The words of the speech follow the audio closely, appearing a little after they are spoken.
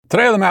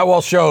Today on the Matt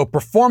Walsh Show,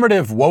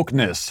 performative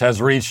wokeness has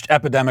reached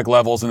epidemic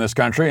levels in this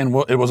country,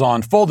 and it was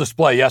on full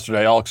display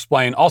yesterday. I'll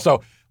explain.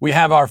 Also, we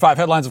have our 5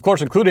 headlines, of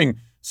course, including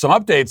some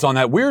updates on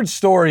that weird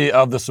story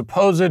of the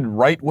supposed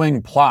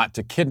right-wing plot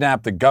to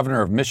kidnap the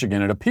governor of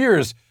Michigan. It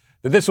appears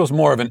that this was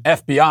more of an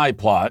FBI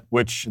plot,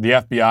 which the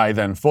FBI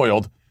then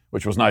foiled,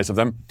 which was nice of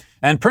them.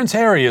 And Prince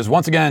Harry is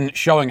once again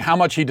showing how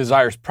much he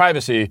desires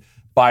privacy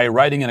by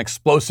writing an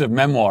explosive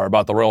memoir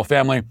about the royal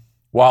family,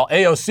 while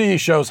AOC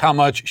shows how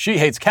much she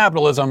hates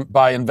capitalism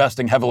by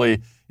investing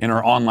heavily in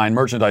her online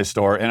merchandise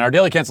store. In our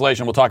daily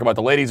cancellation, we'll talk about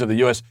the ladies of the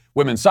U.S.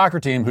 women's soccer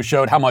team who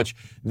showed how much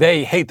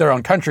they hate their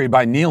own country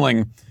by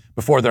kneeling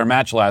before their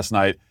match last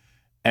night,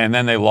 and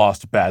then they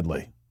lost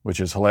badly, which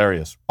is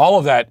hilarious. All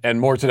of that and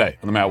more today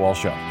on The Matt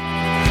Walsh Show.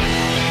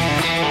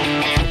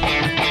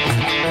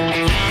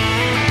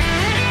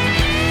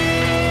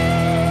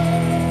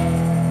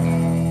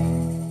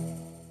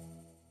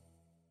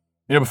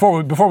 You know,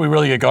 before we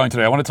really get going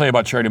today, I want to tell you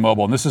about Charity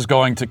Mobile, and this is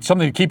something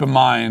to keep in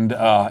mind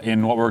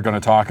in what we're going to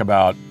talk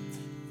about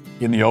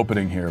in the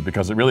opening here,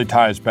 because it really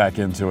ties back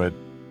into it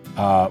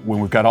when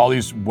we've got all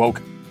these woke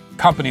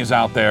companies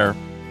out there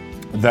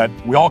that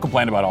we all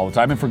complain about all the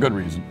time, and for good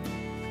reason.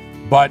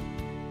 But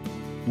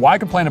why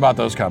complain about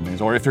those companies?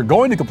 Or if you're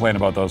going to complain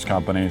about those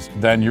companies,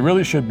 then you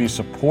really should be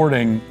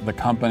supporting the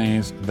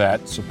companies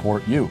that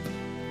support you.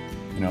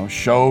 You know,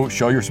 show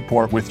your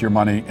support with your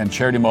money, and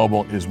Charity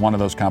Mobile is one of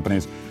those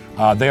companies.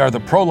 They are the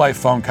pro-life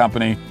phone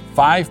company.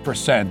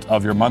 5%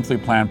 of your monthly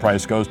plan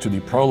price goes to the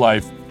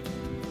pro-life,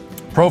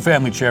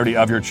 pro-family charity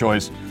of your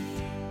choice.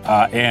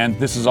 And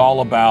this is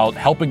all about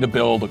helping to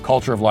build a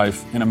culture of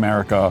life in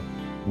America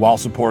while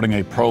supporting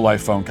a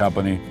pro-life phone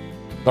company.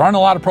 There aren't a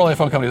lot of pro-life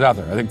phone companies out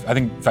there. I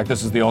think, in fact,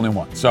 this is the only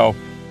one. So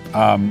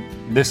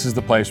this is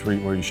the place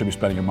where you should be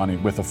spending your money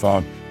with a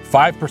phone.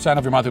 5%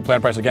 of your monthly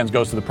plan price, again,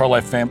 goes to the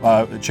pro-life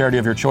charity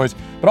of your choice.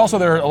 But also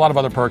there are a lot of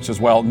other perks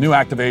as well. New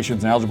activations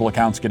and eligible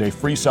accounts get a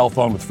free cell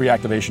phone with free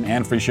activation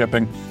and free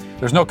shipping.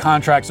 There's no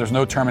contracts. There's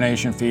no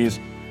termination fees.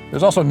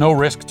 There's also no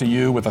risk to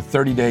you with a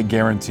 30-day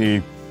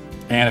guarantee.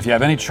 And if you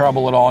have any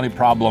trouble at all, any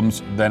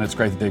problems, then it's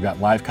great that they've got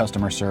live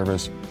customer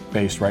service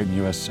based right in the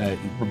USA,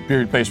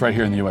 based right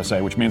here in the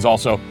USA, which means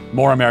also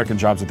more American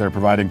jobs that they're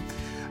providing.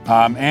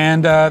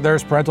 And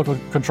there's parental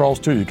controls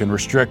too. You can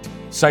restrict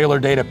cellular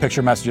data,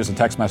 picture messages, and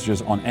text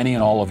messages on any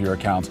and all of your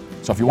accounts.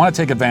 So if you want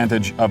to take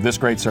advantage of this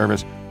great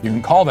service, you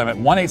can call them at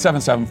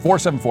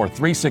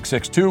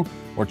 1-877-474-3662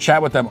 or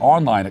chat with them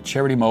online at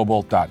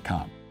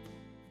CharityMobile.com.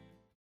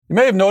 You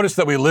may have noticed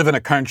that we live in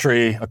a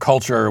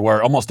culture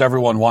where almost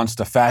everyone wants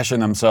to fashion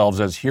themselves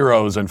as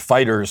heroes and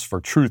fighters for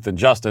truth and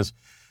justice,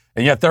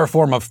 and yet their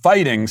form of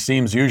fighting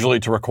seems usually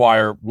to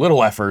require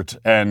little effort,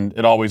 and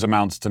it always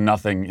amounts to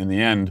nothing in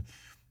the end.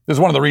 This is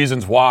one of the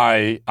reasons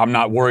why I'm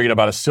not worried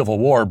about a civil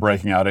war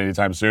breaking out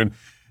anytime soon.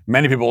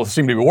 Many people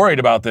seem to be worried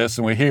about this,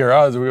 and we hear,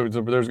 there's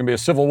going to be a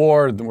civil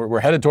war,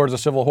 we're headed towards a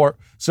civil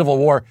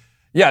war.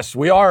 Yes,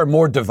 we are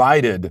more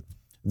divided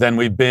than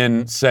we've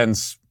been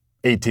since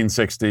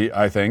 1860,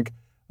 I think.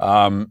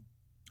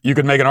 You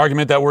could make an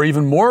argument that we're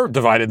even more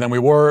divided than we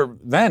were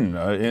then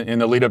in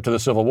the lead up to the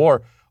Civil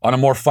War on a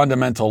more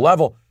fundamental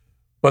level.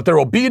 But there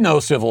will be no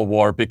civil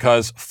war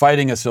because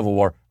fighting a civil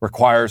war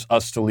requires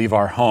us to leave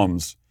our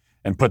homes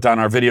and put down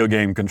our video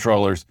game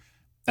controllers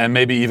and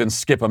maybe even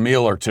skip a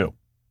meal or two.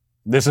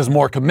 This is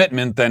more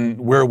commitment than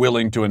we're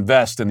willing to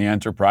invest in the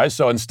enterprise.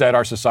 So instead,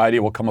 our society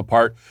will come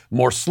apart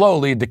more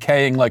slowly,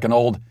 decaying like an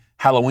old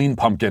Halloween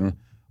pumpkin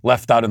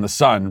left out in the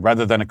sun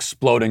rather than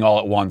exploding all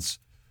at once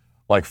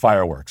like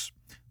fireworks.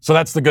 So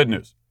that's the good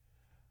news.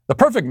 The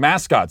perfect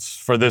mascots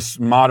for this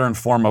modern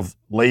form of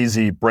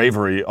lazy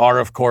bravery are,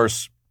 of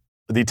course,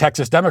 the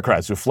Texas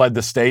Democrats who fled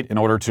the state in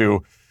order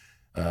to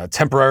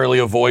temporarily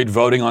avoid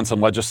voting on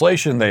some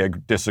legislation they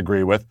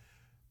disagree with.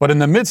 But in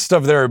the midst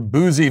of their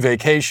boozy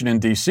vacation in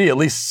D.C., at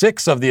least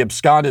 6 of the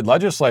absconded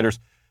legislators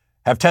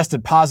have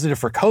tested positive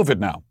for COVID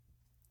now.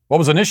 What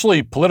was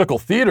initially political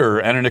theater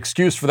and an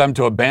excuse for them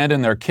to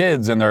abandon their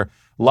kids and their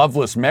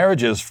loveless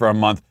marriages for a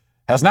month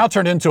has now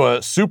turned into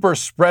a super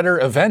spreader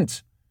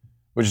event,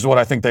 which is what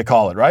I think they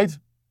call it, right?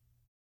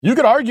 You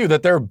could argue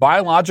that they're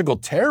biological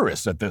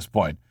terrorists at this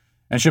point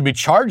and should be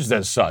charged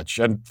as such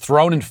and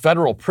thrown in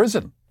federal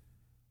prison.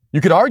 You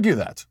could argue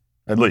that,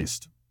 at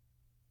least.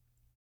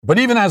 But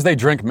even as they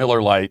drink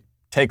Miller Lite,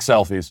 take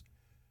selfies,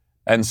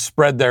 and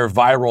spread their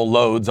viral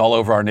loads all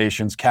over our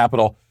nation's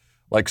capital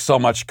like so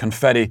much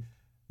confetti,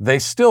 they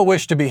still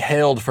wish to be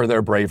hailed for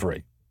their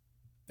bravery.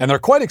 And they're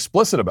quite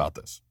explicit about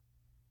this.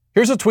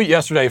 Here's a tweet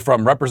yesterday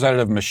from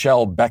Representative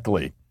Michelle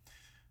Beckley.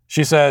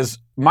 She says,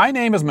 "My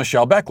name is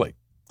Michelle Beckley.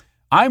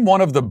 I'm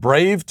one of the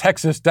brave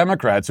Texas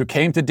Democrats who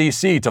came to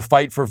D.C. to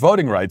fight for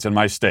voting rights in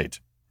my state.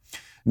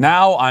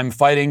 Now I'm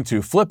fighting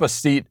to flip a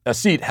seat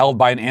held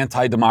by an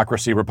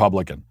anti-democracy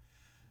Republican.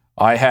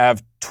 I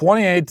have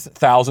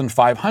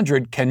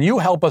 28,500. Can you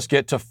help us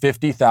get to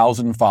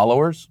 50,000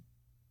 followers?"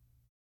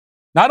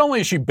 Not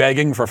only is she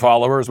begging for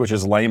followers, which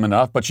is lame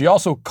enough, but she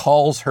also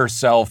calls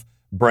herself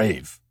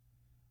brave.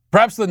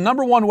 Perhaps the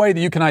number one way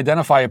that you can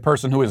identify a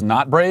person who is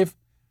not brave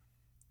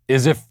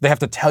is if they have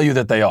to tell you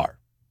that they are.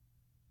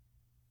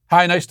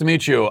 Hi, nice to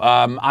meet you.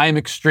 I am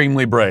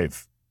extremely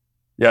brave.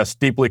 Yes,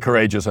 deeply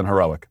courageous and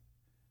heroic.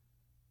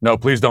 No,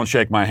 please don't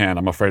shake my hand.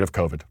 I'm afraid of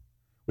COVID.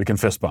 We can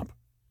fist bump.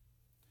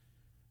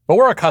 But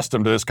we're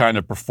accustomed to this kind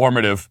of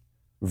performative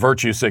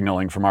virtue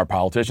signaling from our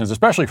politicians,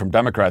 especially from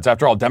Democrats.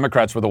 After all,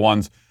 Democrats were the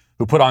ones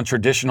who put on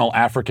traditional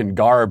African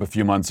garb a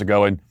few months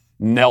ago and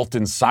knelt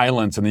in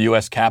silence in the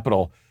U.S.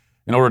 Capitol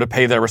in order to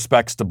pay their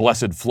respects to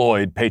Blessed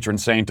Floyd, patron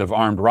saint of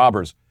armed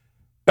robbers.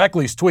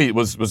 Beckley's tweet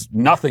was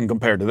nothing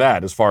compared to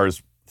that as far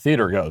as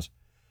theater goes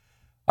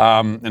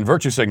and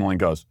virtue signaling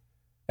goes.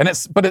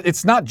 But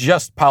it's not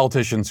just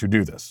politicians who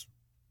do this.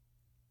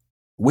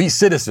 We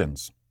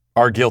citizens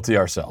are guilty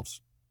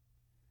ourselves,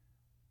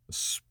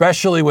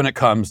 especially when it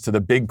comes to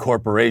the big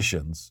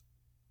corporations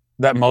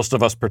that most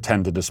of us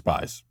pretend to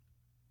despise.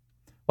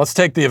 Let's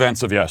take the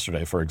events of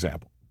yesterday, for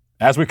example.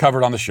 As we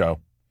covered on the show,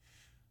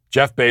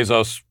 Jeff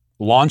Bezos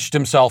launched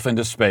himself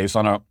into space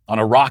on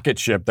a rocket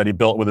ship that he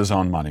built with his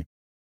own money.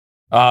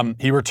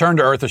 He returned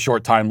to Earth a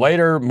short time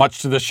later, much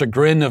to the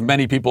chagrin of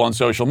many people on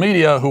social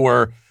media who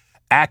were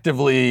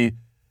actively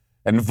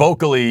and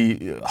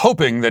vocally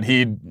hoping that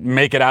he'd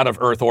make it out of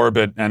Earth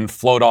orbit and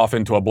float off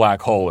into a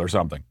black hole or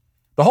something.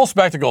 The whole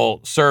spectacle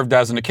served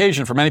as an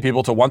occasion for many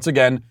people to once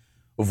again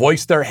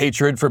voice their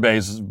hatred for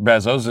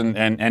Bezos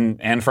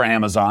and for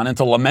Amazon, and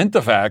to lament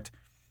the fact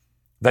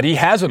that he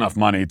has enough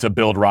money to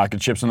build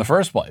rocket ships in the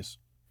first place.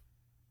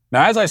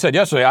 Now, as I said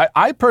yesterday,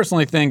 I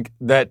personally think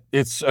that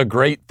it's a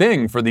great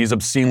thing for these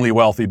obscenely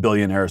wealthy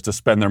billionaires to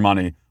spend their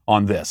money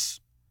on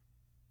this.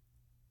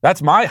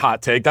 That's my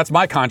hot take. That's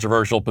my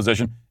controversial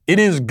position. It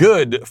is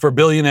good for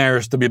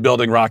billionaires to be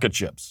building rocket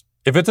ships.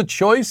 If it's a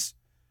choice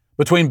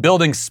between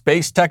building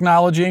space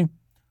technology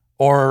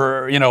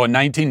or, a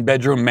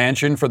 19-bedroom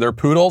mansion for their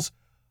poodles,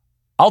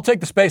 I'll take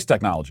the space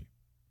technology.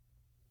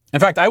 In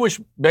fact, I wish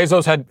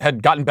Bezos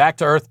had gotten back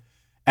to Earth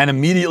and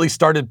immediately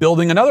started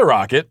building another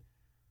rocket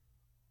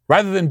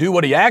rather than do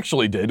what he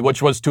actually did,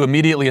 which was to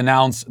immediately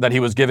announce that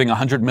he was giving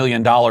 $100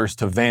 million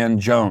to Van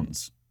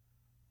Jones.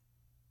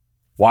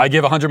 Why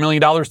give $100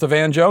 million to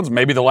Van Jones?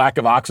 Maybe the lack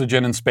of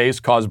oxygen in space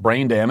caused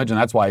brain damage, and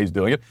that's why he's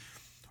doing it.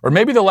 Or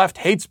maybe the left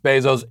hates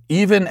Bezos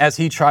even as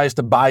he tries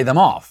to buy them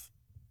off.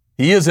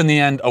 He is, in the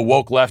end, a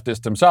woke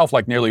leftist himself,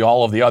 like nearly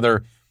all of the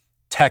other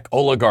tech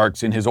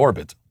oligarchs in his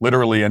orbit,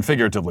 literally and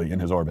figuratively in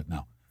his orbit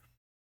now.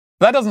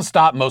 But that doesn't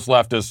stop most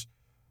leftists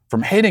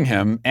from hating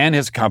him and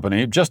his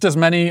company, just as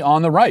many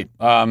on the right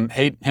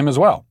hate him as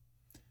well.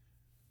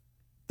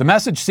 The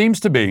message seems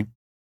to be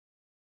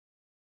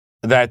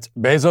that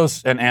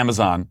Bezos and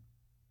Amazon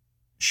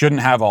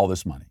shouldn't have all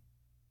this money.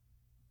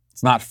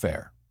 It's not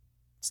fair.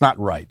 It's not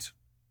right.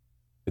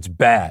 It's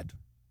bad.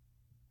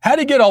 How did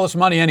he get all this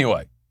money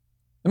anyway?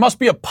 It must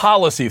be a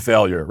policy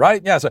failure,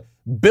 right? Yes,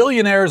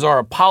 billionaires are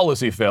a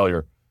policy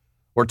failure,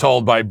 we're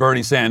told by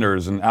Bernie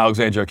Sanders and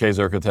Alexandria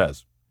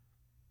Ocasio-Cortez.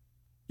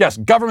 Yes,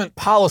 government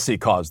policy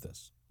caused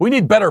this. We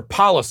need better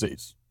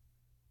policies.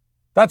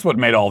 That's what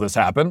made all this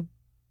happen.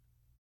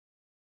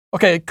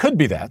 Okay, it could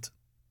be that.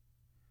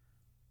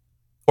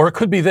 Or it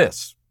could be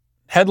this.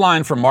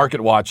 Headline from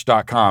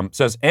MarketWatch.com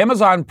says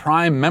Amazon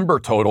Prime member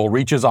total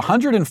reaches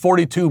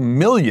 142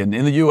 million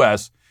in the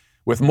U.S.,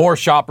 with more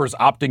shoppers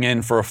opting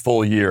in for a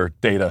full year,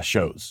 data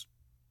shows.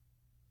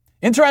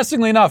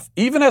 Interestingly enough,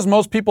 even as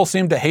most people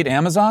seem to hate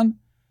Amazon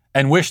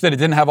and wish that it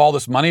didn't have all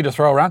this money to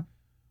throw around,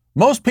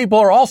 most people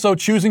are also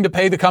choosing to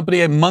pay the company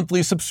a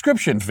monthly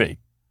subscription fee.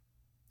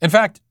 In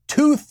fact,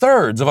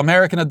 2/3 of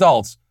American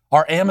adults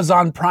are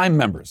Amazon Prime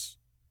members,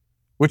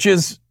 which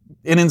is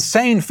an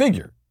insane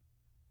figure.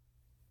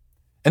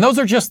 And those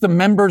are just the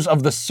members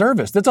of the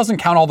service. That doesn't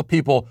count all the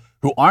people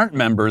who aren't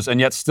members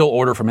and yet still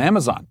order from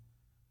Amazon.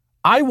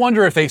 I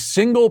wonder if a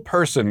single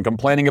person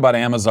complaining about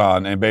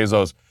Amazon and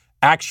Bezos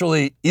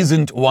actually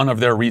isn't one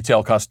of their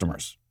retail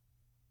customers.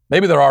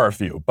 Maybe there are a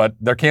few, but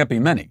there can't be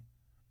many.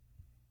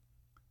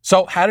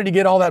 So how did he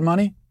get all that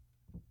money?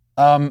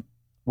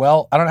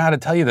 Well, I don't know how to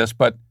tell you this,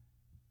 but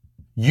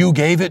you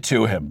gave it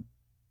to him.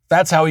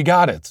 That's how he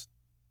got it.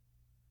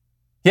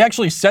 He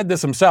actually said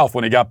this himself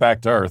when he got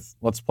back to Earth.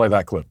 Let's play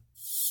that clip.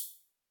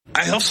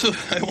 I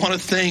want to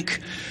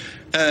thank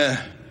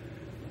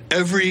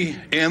every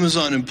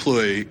Amazon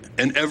employee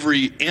and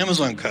every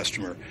Amazon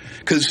customer,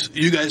 because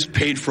you guys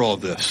paid for all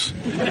of this.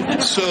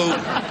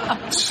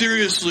 So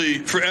seriously,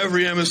 for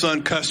every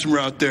Amazon customer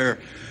out there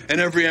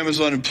and every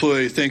Amazon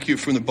employee, thank you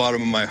from the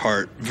bottom of my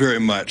heart very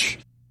much.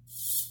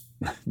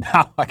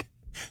 Now,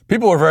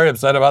 people were very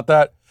upset about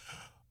that.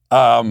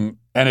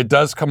 And it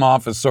does come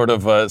off as sort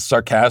of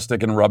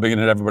sarcastic and rubbing it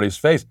in everybody's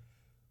face.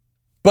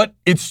 But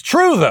it's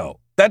true, though.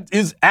 That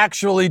is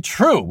actually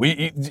true.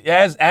 We,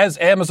 as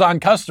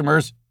Amazon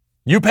customers,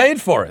 you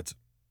paid for it.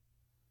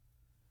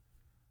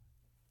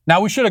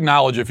 Now, we should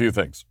acknowledge a few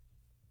things.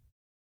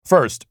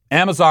 First,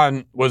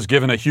 Amazon was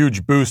given a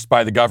huge boost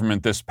by the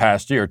government this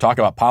past year. Talk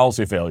about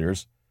policy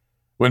failures.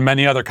 When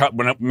many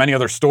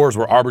other stores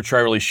were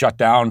arbitrarily shut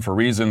down for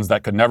reasons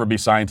that could never be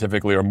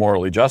scientifically or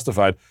morally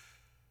justified.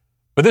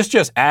 But this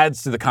just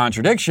adds to the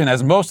contradiction,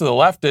 as most of the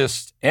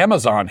leftist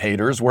Amazon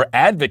haters were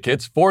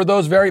advocates for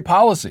those very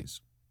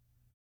policies.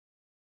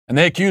 And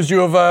they accused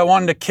you of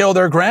wanting to kill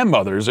their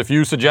grandmothers if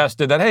you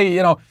suggested that,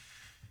 hey,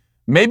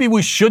 maybe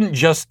we shouldn't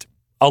just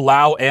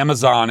allow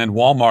Amazon and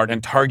Walmart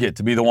and Target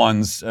to be the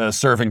ones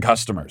serving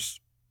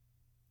customers.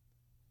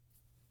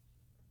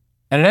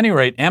 And at any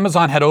rate,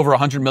 Amazon had over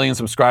 100 million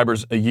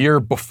subscribers a year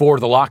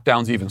before the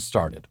lockdowns even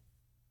started.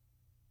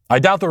 I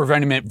doubt there were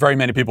very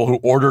many people who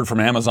ordered from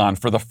Amazon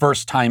for the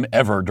first time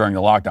ever during the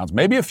lockdowns.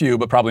 Maybe a few,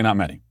 but probably not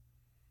many.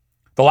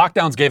 The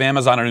lockdowns gave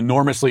Amazon an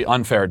enormously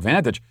unfair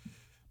advantage,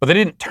 but they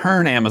didn't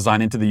turn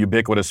Amazon into the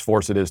ubiquitous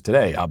force it is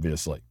today,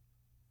 obviously.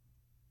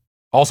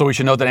 Also, we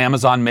should note that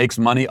Amazon makes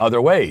money other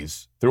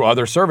ways, through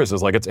other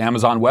services, like its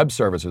Amazon Web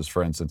Services,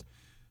 for instance.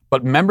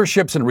 But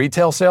memberships and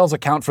retail sales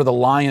account for the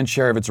lion's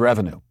share of its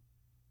revenue.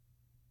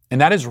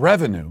 And that is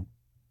revenue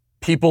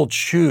people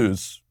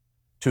choose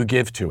to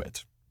give to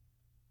it.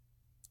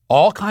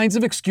 All kinds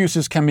of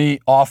excuses can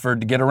be offered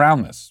to get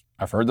around this.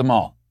 I've heard them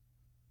all.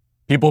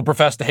 People who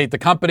profess to hate the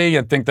company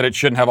and think that it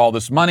shouldn't have all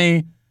this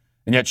money,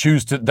 and yet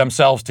choose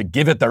themselves to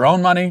give it their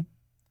own money.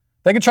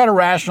 They can try to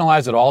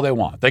rationalize it all they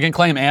want. They can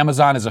claim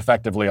Amazon is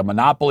effectively a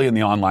monopoly in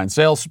the online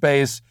sales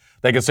space.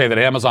 They can say that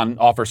Amazon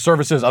offers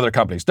services other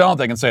companies don't.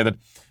 They can say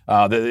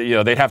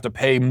that they'd have to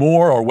pay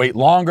more or wait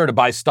longer to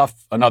buy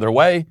stuff another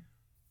way.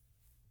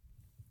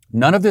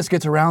 None of this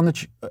gets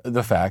around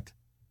the fact,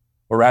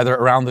 or rather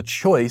around the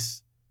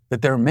choice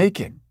that they're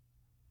making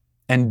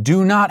and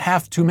do not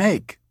have to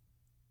make.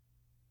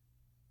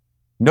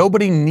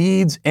 Nobody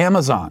needs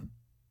Amazon.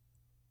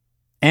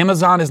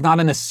 Amazon is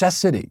not a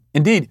necessity.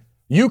 Indeed,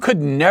 you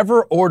could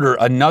never order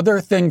another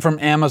thing from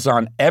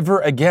Amazon ever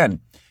again,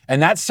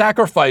 and that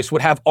sacrifice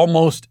would have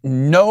almost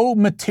no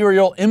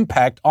material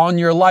impact on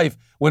your life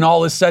when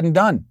all is said and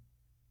done.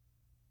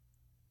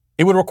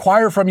 It would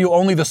require from you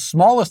only the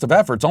smallest of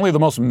efforts, only the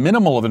most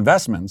minimal of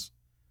investments.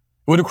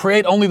 It would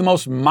create only the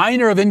most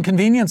minor of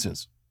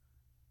inconveniences.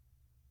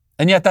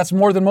 And yet that's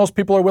more than most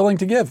people are willing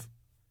to give.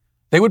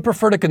 They would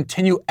prefer to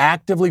continue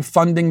actively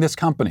funding this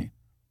company,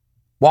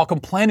 while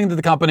complaining that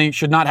the company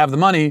should not have the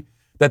money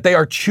that they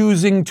are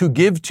choosing to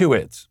give to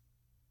it.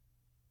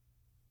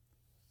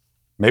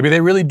 Maybe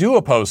they really do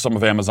oppose some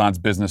of Amazon's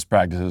business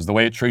practices, the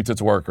way it treats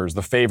its workers,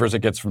 the favors it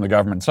gets from the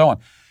government, and so on.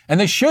 And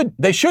they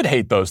should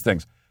hate those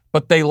things.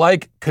 But they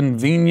like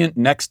convenient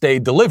next-day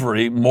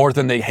delivery more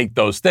than they hate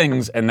those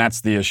things, and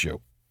that's the issue.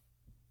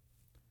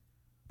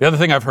 The other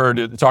thing I've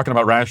heard, talking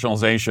about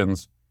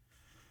rationalizations,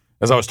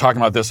 as I was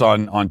talking about this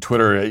on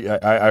Twitter,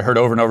 I heard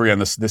over and over again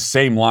this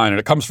same line, and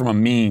it comes from a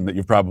meme that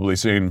you've probably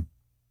seen.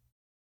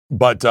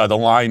 But the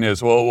line is,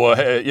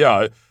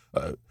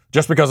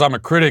 just because I'm a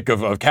critic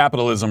of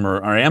capitalism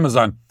or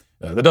Amazon,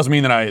 that doesn't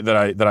mean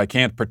that I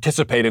can't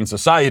participate in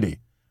society.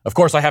 Of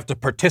course, I have to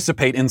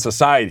participate in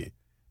society.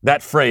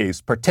 That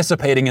phrase,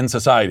 participating in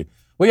society.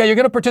 Well, yeah, you're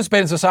going to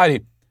participate in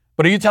society,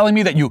 but are you telling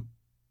me that you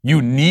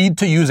need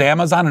to use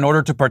Amazon in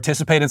order to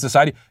participate in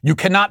society? You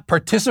cannot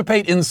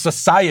participate in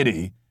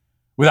society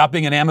without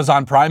being an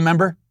Amazon Prime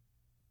member?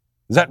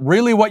 Is that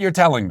really what you're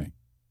telling me?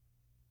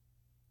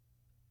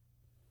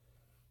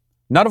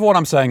 None of what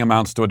I'm saying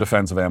amounts to a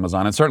defense of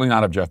Amazon, and certainly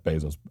not of Jeff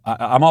Bezos.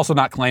 I'm also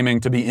not claiming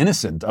to be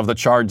innocent of the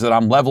charge that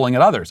I'm leveling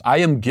at others. I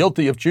am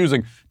guilty of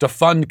choosing to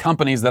fund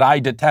companies that I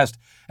detest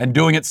and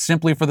doing it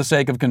simply for the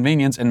sake of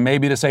convenience and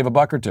maybe to save a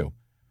buck or two.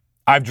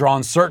 I've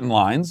drawn certain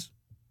lines,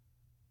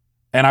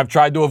 and I've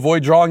tried to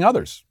avoid drawing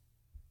others.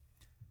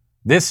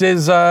 This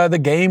is the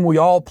game we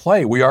all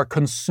play. We are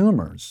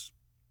consumers,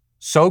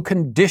 so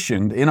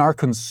conditioned in our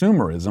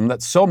consumerism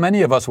that so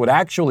many of us would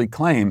actually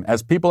claim,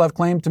 as people have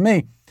claimed to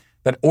me,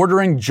 that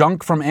ordering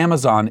junk from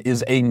Amazon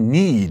is a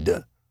need,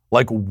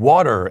 like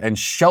water and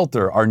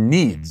shelter are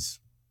needs.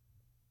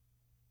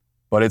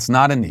 But it's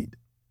not a need.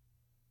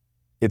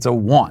 It's a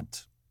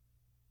want.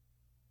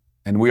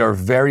 And we are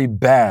very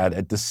bad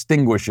at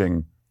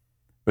distinguishing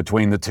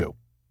between the two.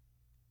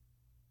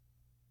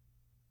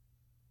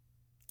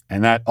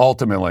 And that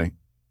ultimately,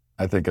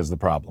 I think, is the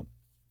problem.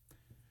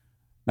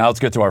 Now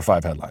let's get to our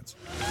 5 headlines.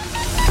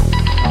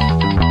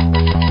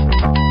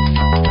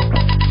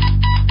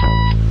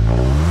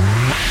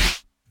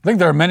 I think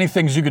there are many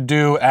things you could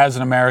do as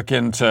an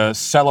American to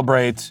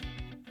celebrate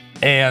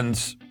and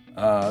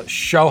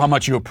show how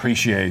much you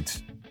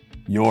appreciate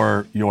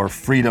your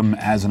freedom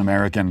as an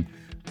American.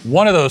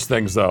 One of those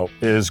things, though,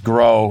 is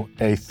grow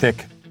a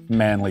thick,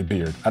 manly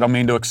beard. I don't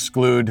mean to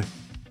exclude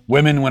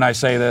women when I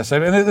say this,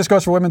 and this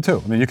goes for women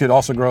too. I mean, you could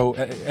also grow,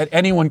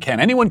 anyone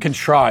can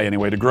try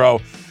anyway to grow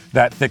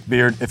that thick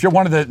beard. If you're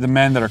one of the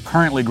men that are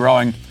currently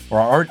growing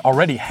or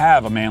already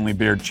have a manly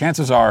beard,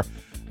 chances are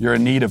you're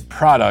in need of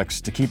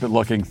products to keep it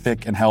looking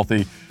thick and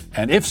healthy.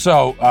 And if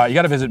so, you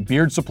got to visit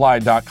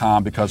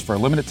beardsupply.com, because for a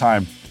limited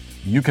time,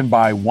 you can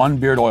buy one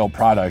beard oil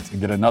product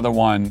and get another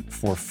one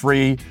for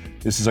free.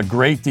 This is a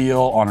great deal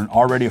on an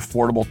already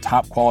affordable,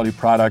 top quality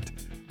product.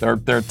 There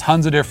are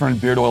tons of different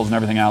beard oils and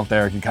everything out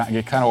there. It can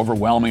get kind of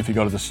overwhelming if you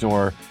go to the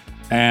store.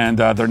 And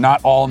they're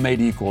not all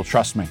made equal,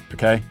 trust me,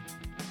 okay?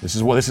 This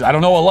is. I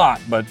don't know a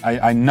lot, but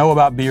I know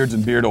about beards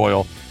and beard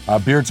oil.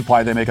 Beard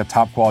Supply, they make a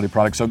top quality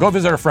product. So go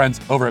visit our friends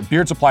over at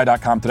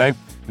beardsupply.com today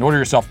and order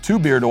yourself 2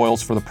 beard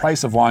oils for the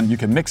price of 1. You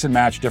can mix and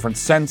match different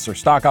scents or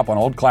stock up on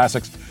old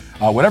classics.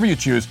 Whatever you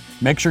choose,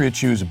 make sure you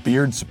choose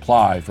Beard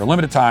Supply. For a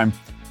limited time,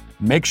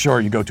 make sure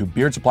you go to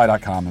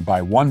beardsupply.com and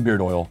buy 1 beard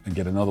oil and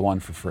get another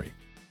one for free.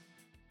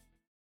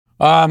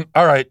 All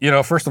right,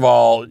 first of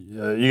all,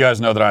 you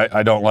guys know that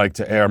I don't like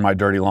to air my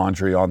dirty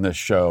laundry on this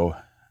show.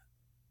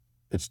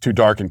 It's too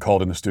dark and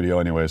cold in the studio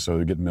anyway, so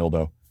you get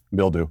mildew.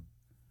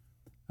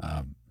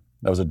 That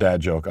was a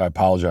dad joke. I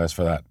apologize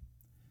for that.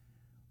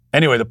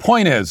 Anyway, the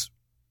point is,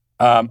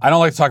 I don't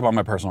like to talk about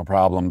my personal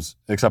problems,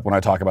 except when I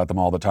talk about them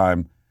all the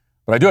time.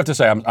 But I do have to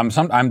say,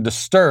 I'm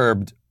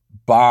disturbed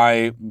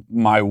by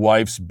my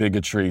wife's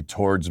bigotry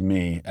towards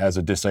me as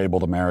a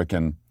disabled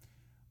American,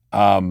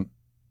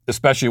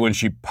 especially when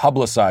she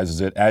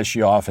publicizes it, as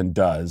she often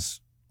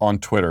does, on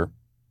Twitter.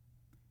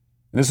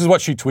 And this is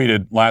what she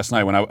tweeted last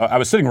night when I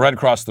was sitting right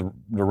across the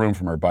room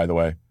from her, by the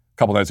way, a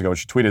couple nights ago.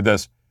 She tweeted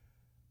this.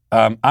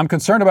 I'm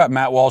concerned about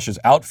Matt Walsh's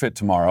outfit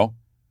tomorrow.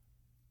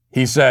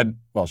 He said,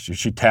 well,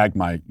 she tagged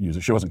my user.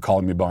 She wasn't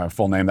calling me by my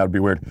full name. That would be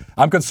weird.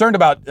 I'm concerned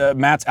about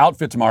Matt's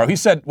outfit tomorrow. He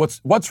said,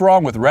 what's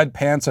wrong with red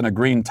pants and a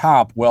green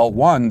top? Well,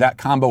 1, that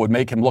combo would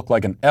make him look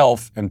like an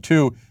elf. And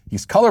 2,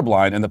 he's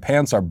colorblind and the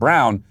pants are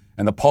brown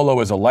and the polo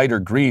is a lighter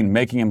green,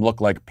 making him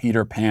look like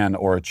Peter Pan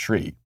or a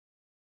tree.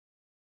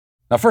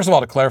 Now, first of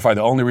all, to clarify,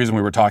 the only reason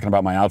we were talking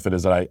about my outfit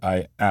is that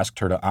I asked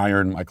her to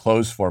iron my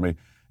clothes for me.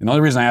 And the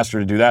only reason I asked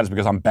her to do that is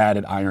because I'm bad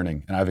at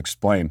ironing, and I've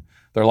explained.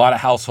 There are a lot of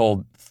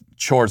household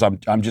chores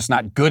I'm just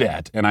not good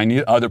at, and I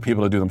need other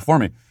people to do them for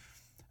me.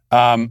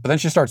 But then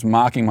she starts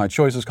mocking my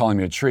choices, calling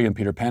me a tree and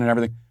Peter Pan and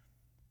everything,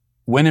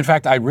 when in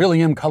fact I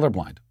really am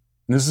colorblind.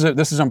 And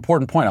this is an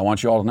important point I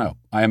want you all to know.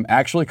 I am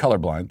actually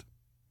colorblind.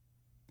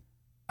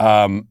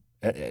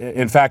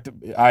 In fact,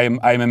 I am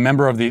a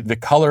member of the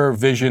color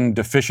vision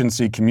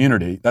deficiency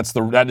community.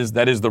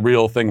 That is the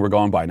real thing we're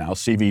going by now,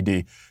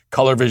 CVD,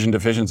 color vision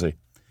deficiency.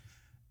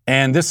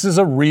 And this is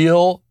a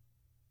real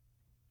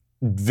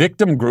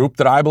victim group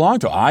that I belong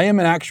to. I am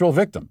an actual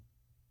victim.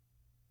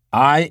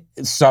 I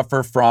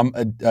suffer from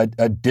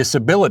a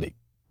disability,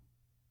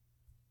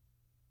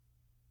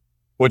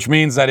 which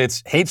means that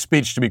it's hate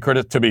speech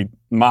to be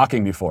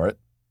mocking me for it.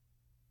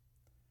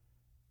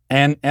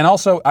 And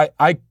also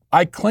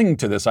I cling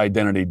to this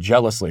identity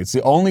jealously. It's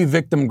the only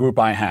victim group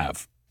I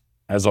have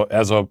as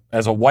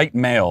a white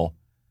male.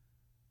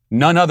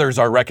 None others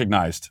are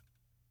recognized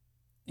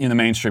in the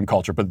mainstream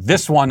culture, but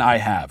this one I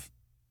have.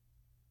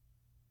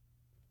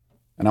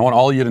 And I want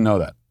all of you to know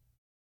that.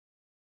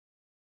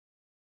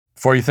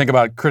 Before you think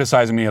about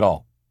criticizing me at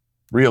all,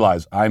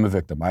 realize I'm a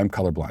victim. I'm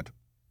colorblind.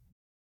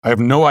 I have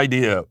no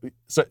idea.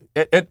 So,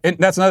 and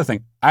that's another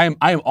thing. I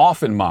am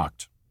often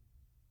mocked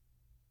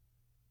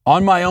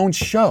on my own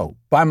show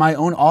by my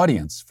own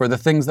audience for the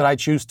things that I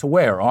choose to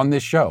wear on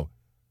this show.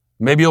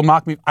 Maybe you'll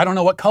mock me. I don't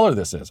know what color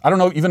this is. I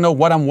don't even know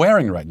what I'm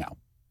wearing right now.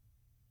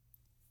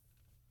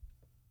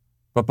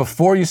 But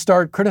before you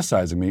start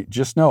criticizing me,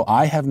 just know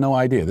I have no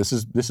idea. This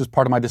is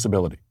part of my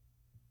disability.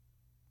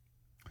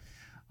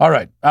 All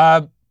right.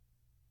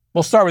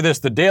 We'll start with this.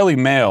 The Daily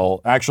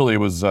Mail actually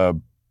was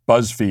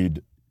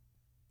BuzzFeed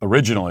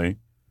originally.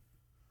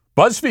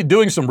 BuzzFeed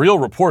doing some real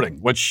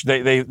reporting, which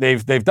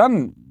they've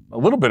done a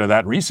little bit of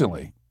that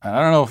recently. I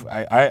don't know if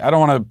I don't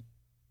want to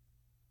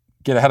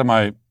get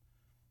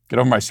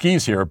over my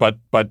skis here, but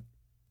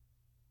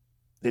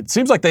it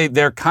seems like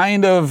they're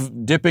kind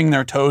of dipping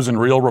their toes in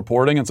real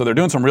reporting, and so they're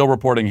doing some real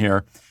reporting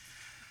here.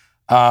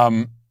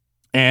 And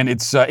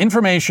it's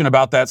information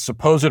about that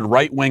supposed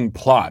right-wing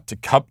plot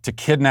to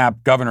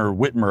kidnap Governor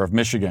Whitmer of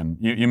Michigan.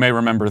 You may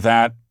remember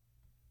that.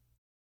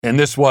 And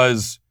this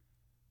was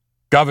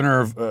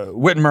Governor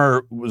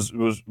Whitmer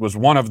was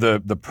one of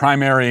the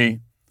primary,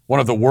 one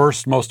of the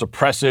worst, most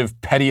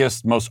oppressive,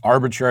 pettiest, most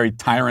arbitrary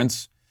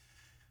tyrants.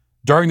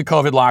 During the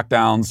COVID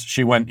lockdowns,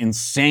 she went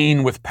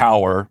insane with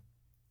power.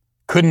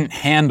 Couldn't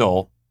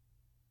handle.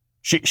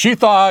 She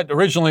thought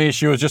originally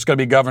she was just going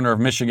to be governor of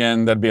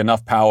Michigan. That'd be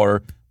enough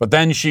power. But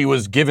then she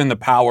was given the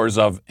powers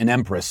of an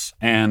empress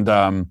and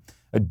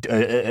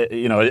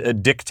a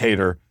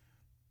dictator,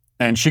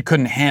 and she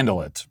couldn't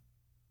handle it,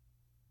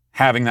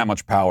 having that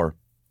much power.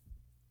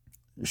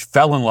 She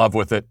fell in love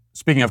with it.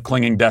 Speaking of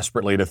clinging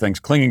desperately to things,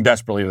 clinging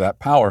desperately to that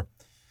power,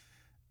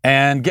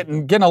 and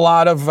getting a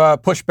lot of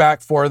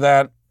pushback for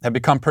that. Had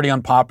become pretty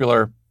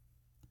unpopular.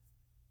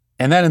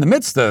 And then in the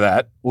midst of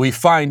that, we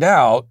find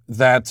out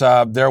that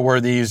there were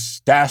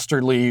these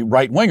dastardly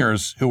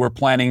right-wingers who were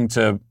planning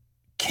to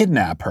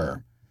kidnap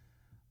her.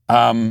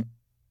 And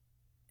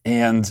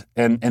then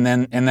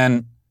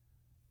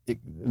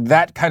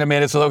that kind of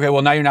made it so, okay,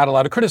 well, now you're not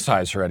allowed to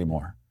criticize her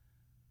anymore.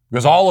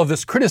 Because all of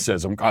this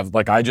criticism,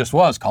 like I just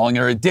was, calling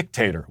her a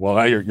dictator. Well,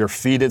 now your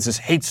feed is this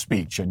hate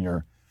speech and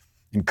you're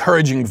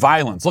encouraging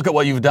violence. Look at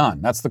what you've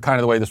done. That's the kind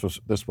of the way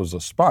this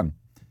was spun.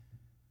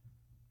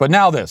 But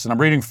now this, and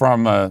I'm reading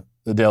from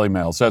the Daily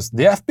Mail, says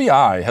the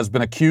FBI has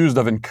been accused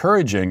of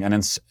encouraging and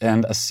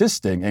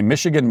assisting a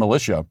Michigan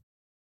militia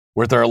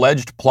with their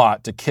alleged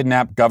plot to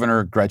kidnap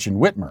Governor Gretchen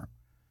Whitmer,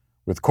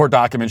 with court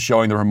documents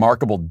showing the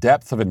remarkable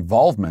depth of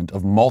involvement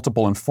of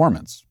multiple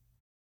informants.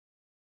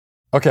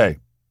 Okay,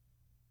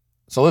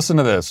 so listen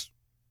to this.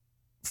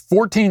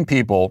 14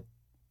 people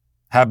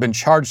have been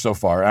charged so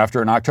far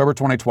after an October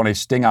 2020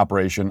 sting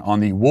operation on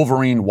the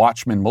Wolverine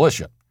Watchman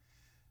militia.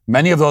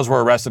 Many of those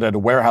were arrested at a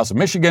warehouse in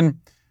Michigan,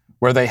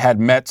 where they had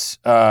met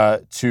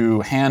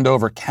to hand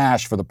over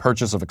cash for the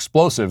purchase of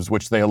explosives,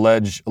 which they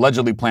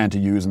allegedly planned to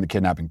use in the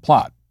kidnapping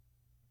plot.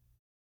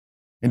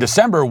 In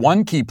December,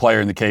 one key player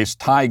in the case,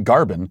 Ty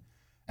Garbin,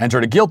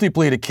 entered a guilty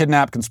plea to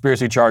kidnap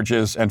conspiracy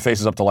charges and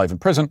faces up to life in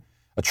prison.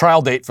 A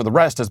trial date for the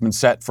rest has been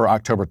set for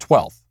October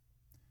 12th.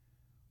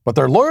 But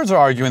their lawyers are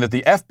arguing that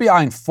the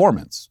FBI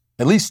informants,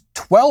 at least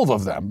 12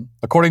 of them,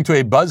 according to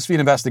a BuzzFeed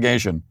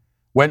investigation,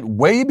 went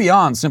way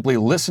beyond simply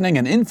listening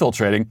and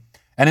infiltrating,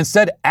 and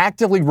instead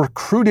actively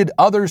recruited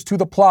others to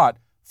the plot,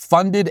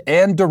 funded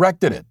and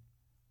directed it.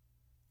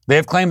 They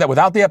have claimed that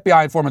without the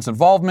FBI informants'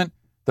 involvement,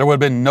 there would have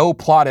been no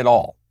plot at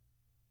all.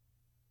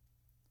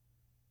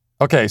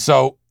 Okay,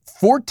 so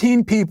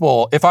 14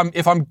 people, if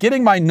I'm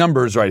getting my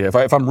numbers right here,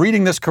 if I'm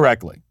reading this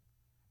correctly,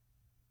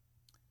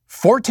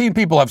 14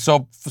 people have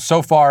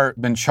so far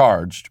been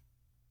charged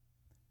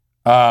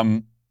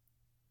as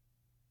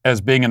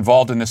being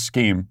involved in this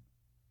scheme.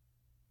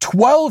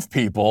 12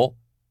 people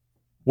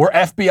were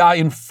FBI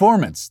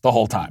informants the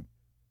whole time.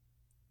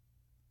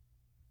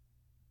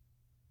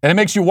 And it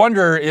makes you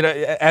wonder,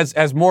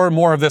 as more and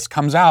more of this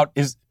comes out,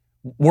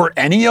 were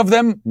any of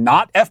them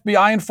not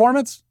FBI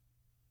informants?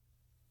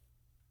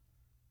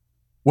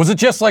 Was it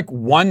just like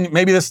one,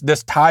 maybe this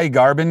Ty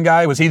Garbin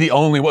guy, was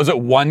it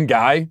one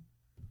guy?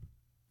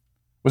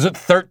 Was it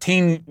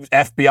 13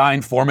 FBI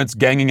informants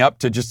ganging up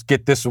to just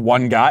get this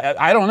one guy?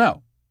 I don't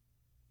know.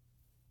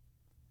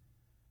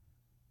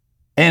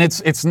 And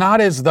it's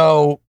not as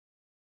though,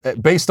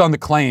 based on the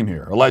claim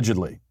here,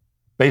 allegedly,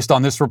 based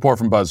on this report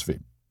from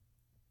BuzzFeed,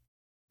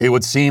 it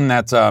would seem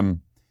that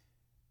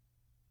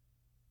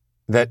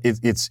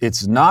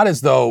it's not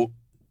as though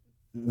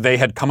they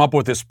had come up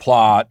with this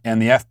plot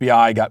and the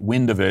FBI got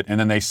wind of it and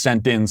then they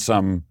sent in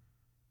some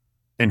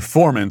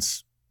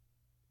informants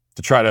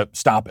to try to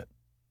stop it.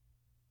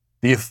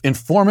 The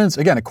informants,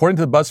 again, according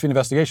to the BuzzFeed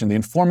investigation, the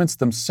informants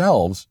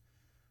themselves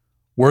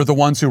were the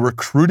ones who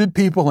recruited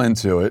people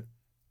into it,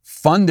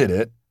 funded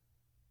it,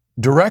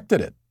 directed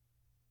it.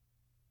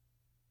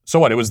 So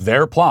what? It was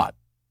their plot.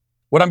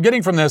 What I'm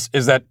getting from this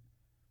is that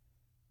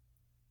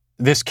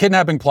this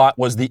kidnapping plot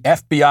was the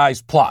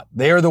FBI's plot.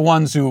 They are the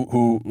ones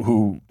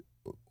who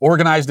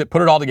organized it,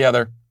 put it all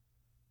together,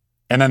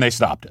 and then they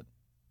stopped it.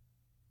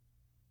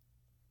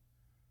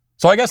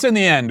 So I guess in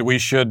the end, we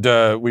should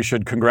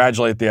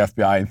congratulate the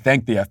FBI and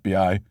thank the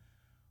FBI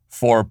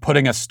for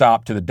putting a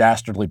stop to the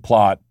dastardly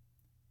plot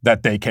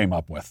that they came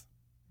up with.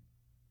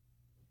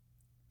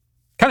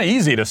 Kind of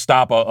easy to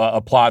stop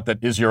a plot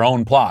that is your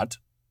own plot,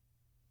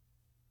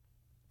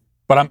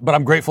 but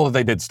I'm grateful that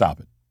they did stop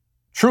it.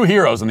 True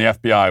heroes in the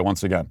FBI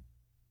once again.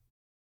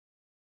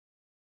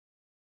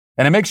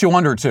 And it makes you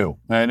wonder, too,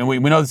 and we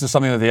know this is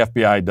something that the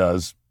FBI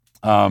does,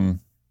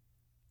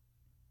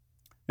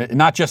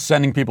 not just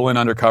sending people in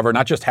undercover,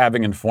 not just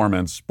having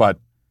informants, but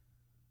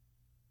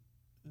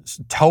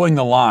towing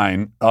the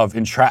line of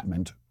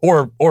entrapment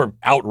or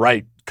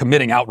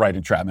committing outright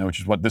entrapment, which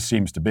is what this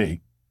seems to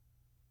be.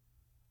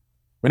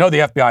 We know the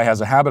FBI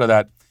has a habit of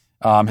that.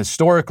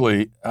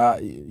 Historically,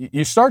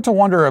 you start to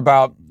wonder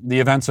about the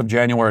events of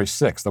January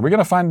 6th. We're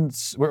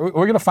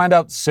going to find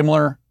out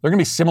similar, there are going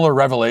to be similar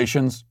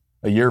revelations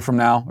a year from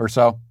now or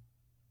so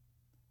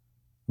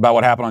about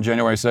what happened on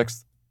January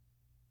 6th?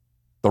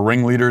 The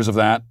ringleaders of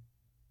that?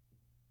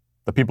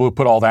 The people who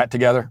put all that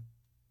together?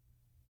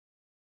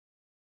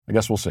 I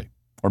guess we'll see.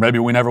 Or maybe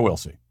we never will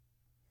see.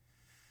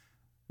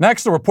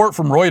 Next, a report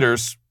from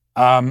Reuters.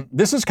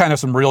 This is kind of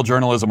some real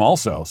journalism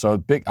also.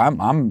 So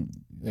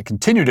I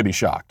continue to be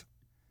shocked.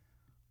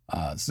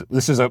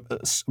 This is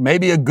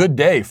maybe a good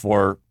day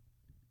for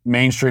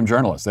mainstream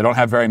journalists. They don't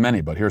have very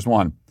many, but here's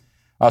one.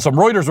 Some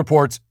Reuters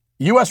reports,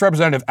 U.S.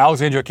 Representative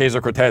Alexandria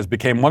Ocasio-Cortez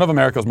became one of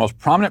America's most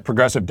prominent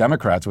progressive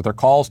Democrats with her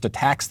calls to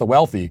tax the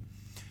wealthy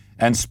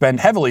and spend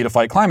heavily to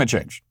fight climate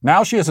change.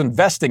 Now she is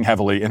investing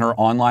heavily in her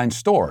online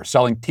store,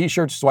 selling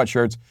T-shirts,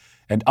 sweatshirts,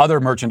 and other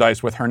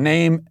merchandise with her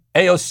name,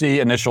 AOC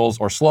initials,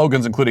 or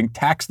slogans including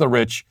tax the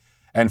rich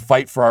and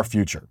fight for our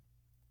future.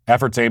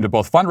 Efforts aimed at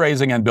both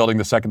fundraising and building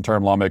the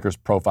second-term lawmaker's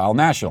profile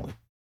nationally.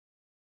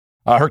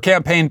 Her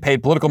campaign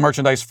paid political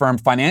merchandise firm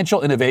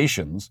Financial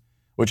Innovations,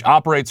 which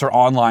operates her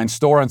online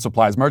store and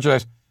supplies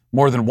merchandise,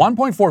 more than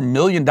 $1.4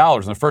 million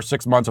in the first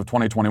 6 months of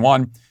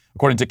 2021,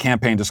 according to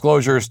campaign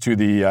disclosures to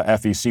the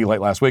FEC late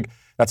last week.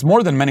 That's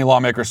more than many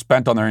lawmakers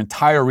spent on their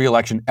entire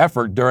re-election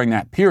effort during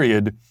that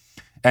period,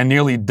 and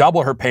nearly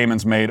double her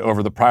payments made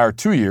over the prior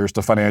 2 years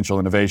to Financial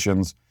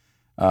Innovations,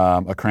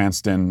 a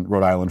Cranston,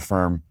 Rhode Island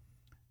firm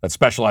that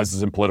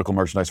specializes in political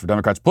merchandise for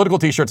Democrats. Political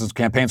T-shirts and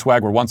campaign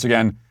swag were once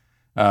again,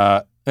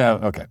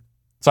 okay.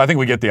 So I think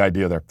we get the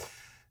idea there.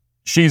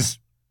 She's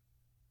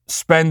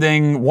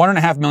spending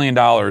 $1.5 million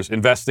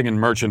investing in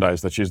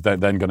merchandise that she's then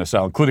going to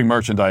sell, including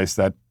merchandise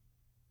that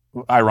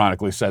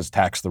ironically says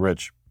tax the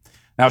rich.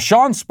 Now,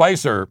 Sean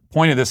Spicer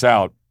pointed this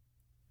out,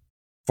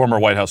 former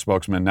White House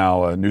spokesman,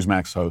 now a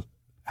Newsmax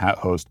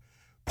host,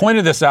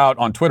 pointed this out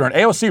on Twitter, and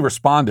AOC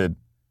responded.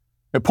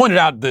 It pointed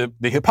out the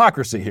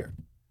hypocrisy here.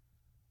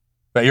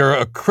 That you're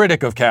a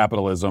critic of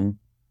capitalism,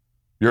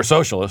 you're a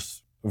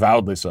socialist,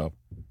 avowedly so,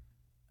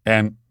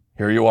 and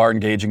here you are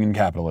engaging in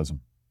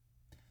capitalism.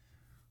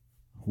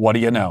 What do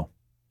you know?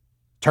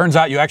 Turns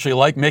out you actually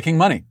like making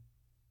money.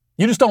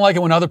 You just don't like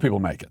it when other people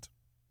make it.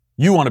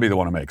 You want to be the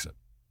one who makes it.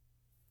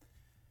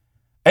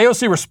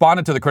 AOC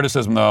responded to the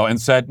criticism, though, and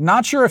said,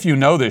 "Not sure if you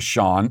know this,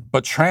 Sean,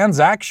 but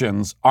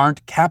transactions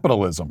aren't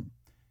capitalism.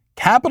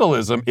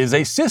 Capitalism is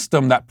a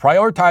system that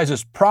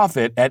prioritizes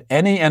profit at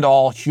any and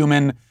all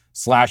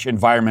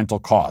human/environmental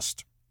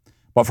cost.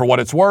 But for what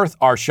it's worth,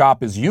 our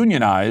shop is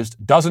unionized,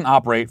 doesn't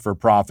operate for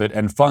profit,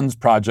 and funds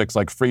projects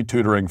like free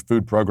tutoring,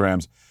 food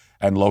programs,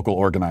 and local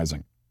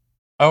organizing."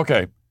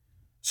 Okay,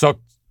 so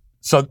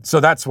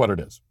that's what it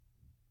is.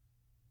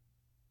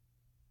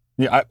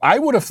 Yeah, I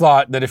would have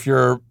thought that if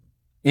you're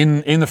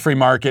in the free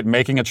market,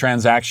 making a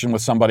transaction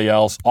with somebody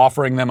else,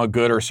 offering them a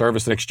good or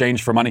service in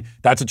exchange for money,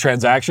 that's a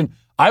transaction.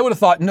 I would have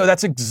thought, no,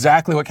 that's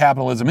exactly what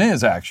capitalism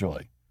is,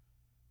 actually.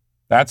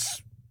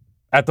 That's,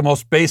 at the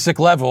most basic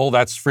level,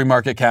 that's free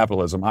market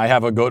capitalism. I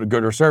have a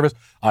good or service.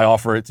 I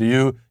offer it to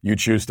you. You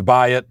choose to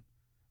buy it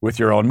with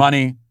your own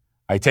money.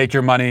 I take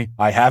your money.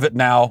 I have it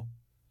now.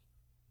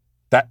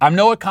 I'm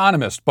no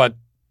economist, but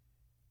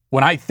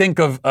when I think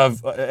of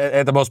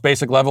at the most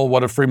basic level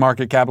what a free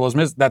market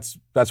capitalism is, that's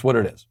what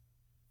it is.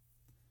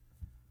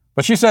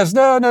 But she says,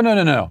 no.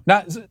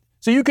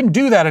 So you can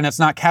do that and it's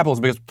not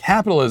capitalism, because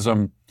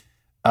capitalism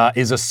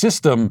is a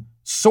system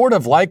sort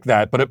of like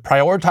that, but it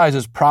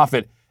prioritizes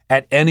profit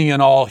at any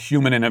and all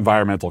human and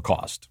environmental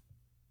cost.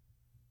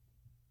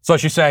 So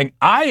she's saying,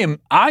 I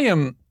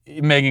am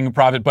making a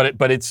profit,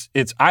 but it's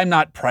I'm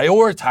not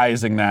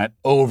prioritizing that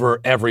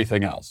over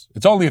everything else.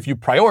 It's only if you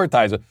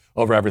prioritize it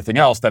over everything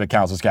else that it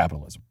counts as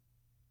capitalism.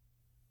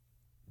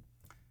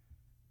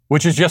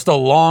 Which is just a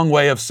long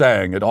way of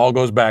saying it all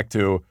goes back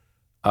to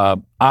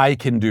I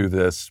can do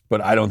this, but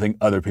I don't think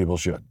other people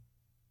should.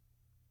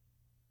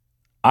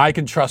 I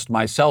can trust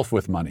myself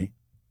with money,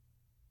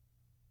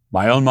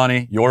 my own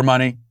money, your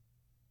money,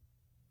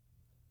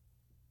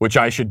 which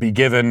I should be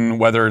given,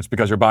 whether it's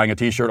because you're buying a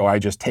t-shirt or I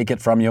just take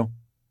it from you.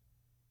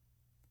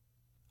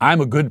 I'm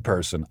a good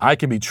person. I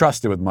can be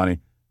trusted with money,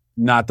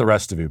 not the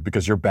rest of you,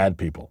 because you're bad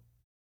people.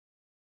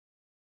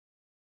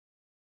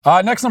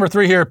 Next, number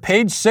 3 here.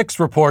 Page 6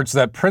 reports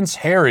that Prince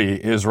Harry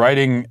is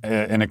writing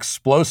an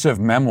explosive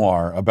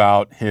memoir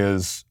about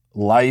his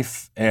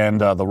life and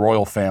the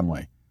royal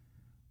family.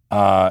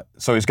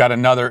 So he's got, I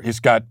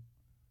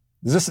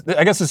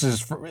guess this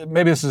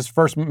is his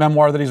first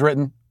memoir that he's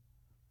written.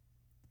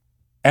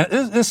 And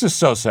this is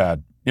so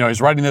sad. You know,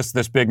 he's writing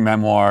this big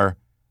memoir.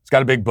 He's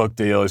got a big book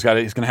deal. He's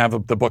going to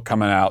have the book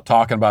coming out,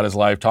 talking about his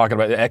life, talking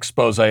about the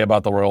expose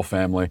about the royal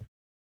family.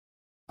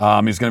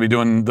 He's going to be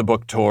doing the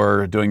book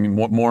tour, doing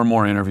more and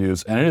more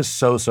interviews. And it is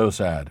so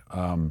sad.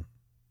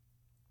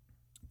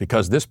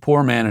 Because this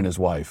poor man and his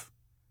wife,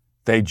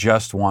 they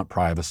just want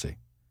privacy.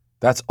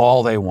 That's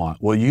all they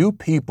want. Will you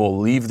people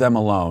leave them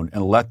alone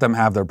and let them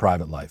have their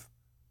private life?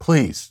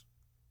 Please.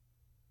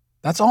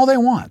 That's all they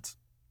want.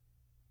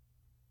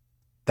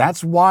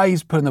 That's why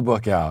he's putting the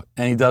book out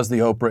and he does the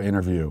Oprah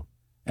interview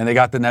and they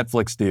got the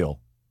Netflix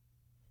deal.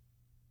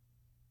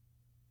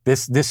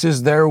 This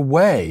is their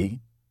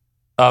way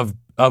of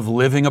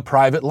living a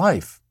private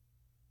life.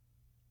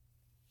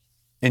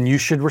 And you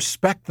should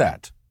respect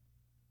that.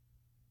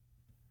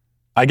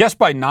 I guess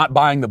by not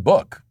buying the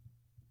book,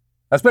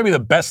 that's maybe the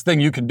best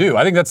thing you could do.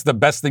 I think that's the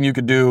best thing you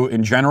could do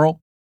in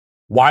general.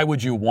 Why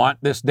would you want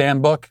this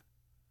damn book?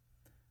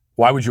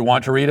 Why would you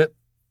want to read it?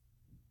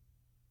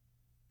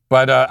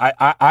 But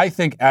I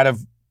think out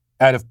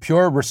of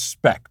pure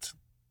respect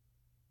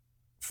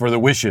for the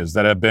wishes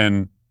that have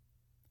been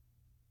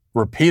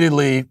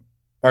repeatedly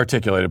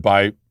articulated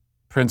by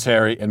Prince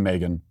Harry and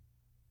Meghan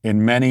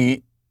in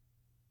many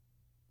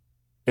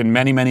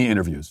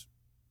interviews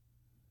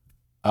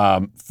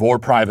for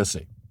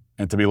privacy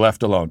and to be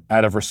left alone.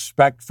 Out of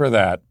respect for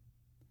that,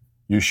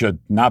 you should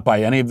not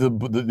buy any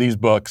of these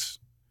books,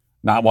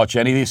 not watch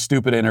any of these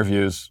stupid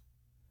interviews,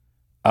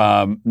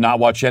 not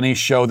watch any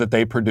show that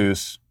they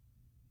produce.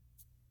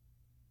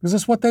 Because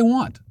it's what they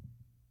want.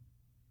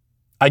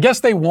 I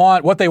guess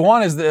what they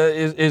want is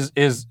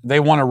they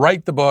want to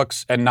write the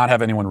books and not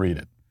have anyone read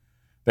it.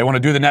 They want to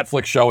do the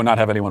Netflix show and not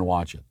have anyone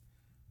watch it.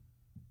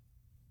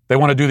 They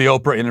want to do the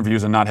Oprah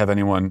interviews and not have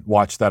anyone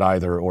watch that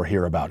either or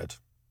hear about it.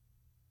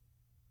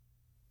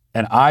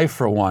 And I,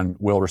 for one,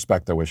 will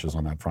respect their wishes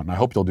on that front. And I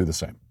hope you'll do the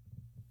same.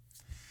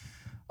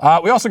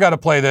 We also got to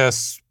play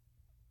this.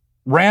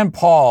 Rand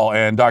Paul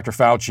and Dr.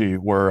 Fauci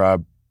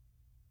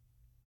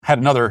had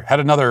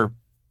another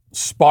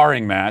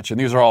sparring match, and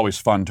these are always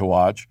fun to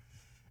watch.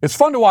 It's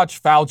fun to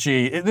watch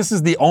Fauci. This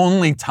is the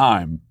only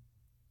time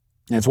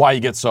And it's why he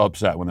gets so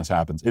upset when this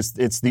happens.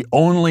 It's the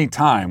only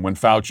time when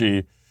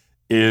Fauci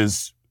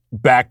is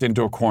backed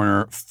into a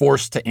corner,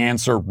 forced to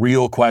answer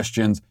real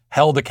questions,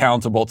 held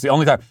accountable. It's the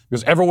only time,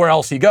 because everywhere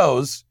else he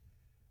goes,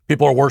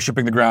 people are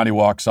worshiping the ground he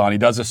walks on. He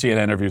does the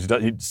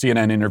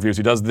CNN interviews,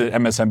 he does the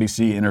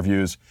MSNBC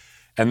interviews,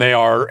 and they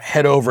are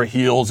head over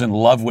heels in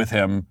love with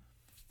him,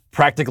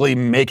 practically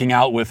making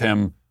out with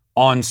him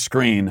on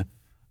screen.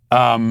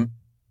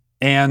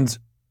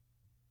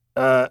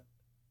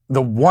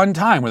 The one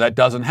time where that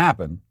doesn't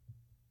happen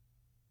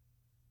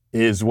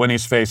is when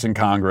he's facing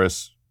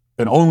Congress,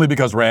 and only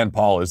because Rand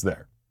Paul is there.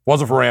 If it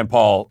wasn't for Rand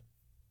Paul,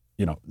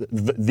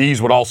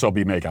 these would also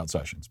be makeout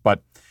sessions.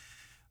 But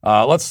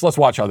let's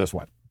watch how this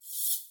went.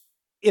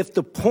 If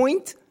the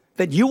point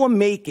that you are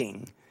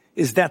making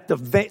is that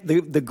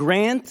the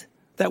grant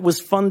that was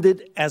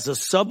funded as a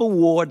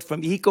sub-award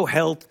from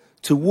EcoHealth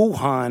to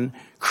Wuhan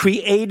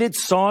created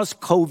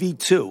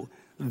SARS-CoV-2,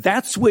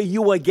 that's where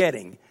you are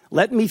getting.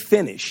 Let me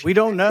finish. We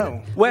don't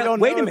know. Well, we don't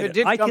wait know a minute. If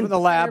it did come from the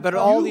lab, but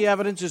all the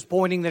evidence is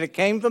pointing that it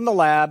came from the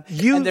lab,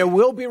 and there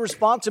will be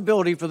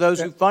responsibility for those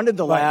who funded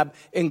the lab,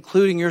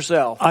 including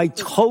yourself. I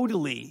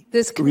totally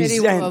This committee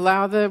will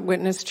allow the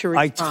witness to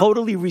respond. I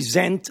totally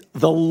resent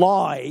the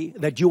lie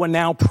that you are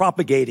now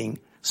propagating,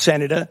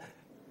 Senator,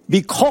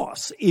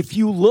 because if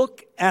you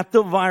look at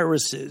the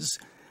viruses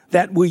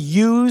that were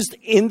used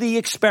in the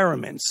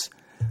experiments,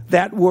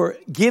 that were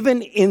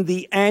given in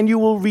the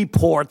annual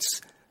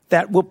reports,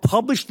 that were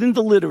published in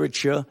the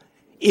literature,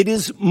 it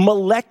is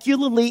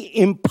molecularly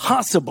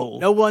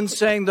impossible. No one's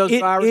saying those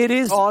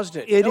viruses caused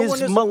it. It no is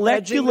one is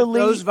alleging that molecularly.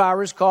 those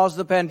viruses caused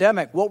the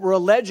pandemic. What we're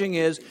alleging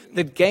is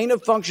that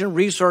gain-of-function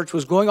research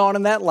was going on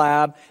in that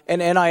lab, and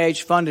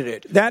NIH funded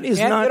it. That is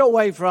you can't not get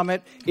away from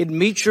it. It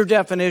meets your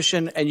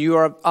definition, and you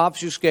are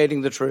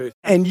obfuscating the truth.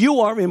 And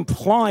you are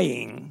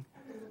implying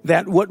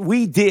that what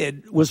we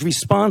did was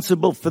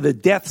responsible for the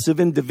deaths of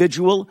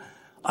individuals.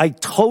 I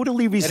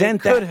totally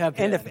resent that.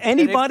 And if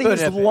anybody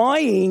is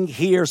lying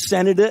here,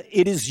 Senator,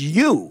 it is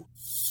you.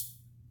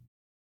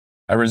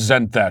 I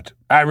resent that.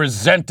 I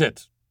resent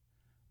it.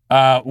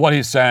 What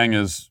he's saying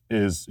is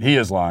he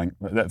is lying.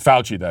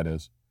 Fauci, that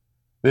is.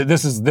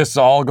 This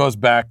all goes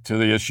back to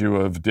the issue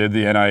of, did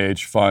the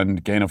NIH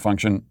fund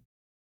gain-of-function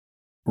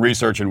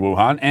research in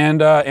Wuhan?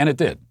 And it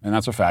did. And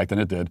that's a fact,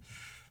 and it did.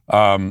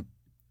 And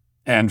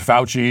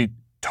Fauci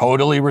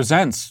totally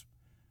resents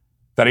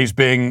that he's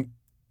being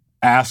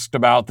asked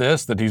about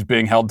this, that he's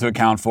being held to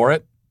account for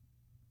it.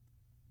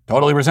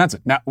 Totally resents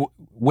it. Now,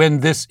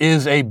 when this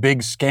is a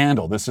big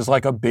scandal, this is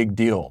like a big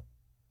deal.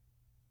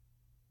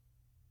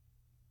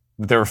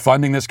 They're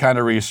funding this kind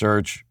of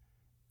research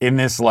in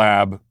this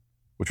lab,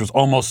 which was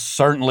almost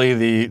certainly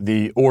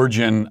the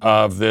origin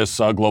of this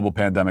global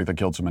pandemic that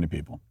killed so many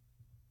people.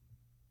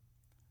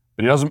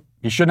 But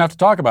he shouldn't have to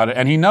talk about it,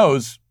 and he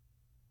knows.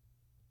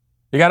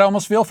 You got to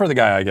almost feel for the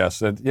guy, I guess.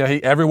 That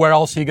everywhere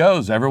else he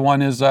goes,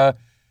 everyone is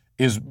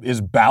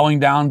bowing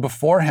down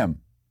before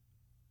him.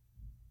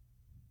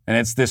 And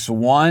it's this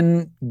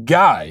one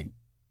guy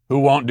who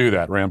won't do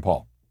that, Rand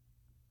Paul.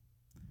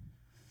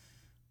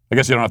 I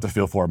guess you don't have to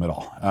feel for him at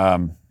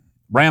all.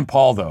 Rand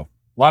Paul, though,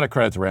 a lot of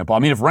credit to Rand Paul. I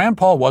mean, if Rand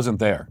Paul wasn't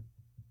there,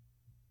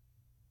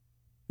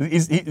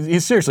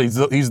 he's seriously,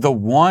 he's the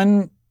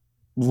one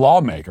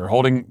lawmaker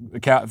holding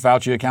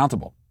Fauci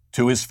accountable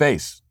to his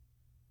face.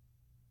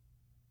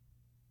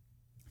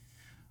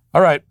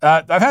 All right,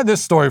 I've had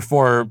this story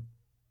for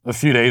a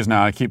few days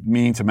now. I keep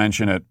meaning to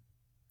mention it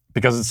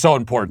because it's so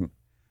important.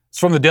 It's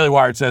from the Daily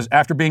Wire. It says,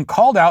 after being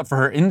called out for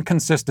her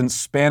inconsistent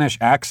Spanish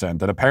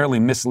accent and apparently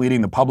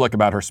misleading the public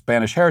about her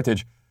Spanish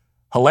heritage,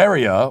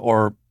 Hilaria,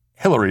 or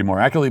Hillary more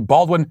accurately,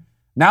 Baldwin,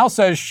 now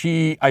says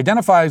she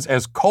identifies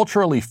as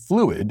culturally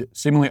fluid,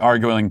 seemingly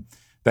arguing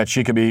that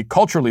she could be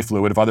culturally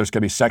fluid if others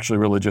could be sexually,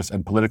 religious,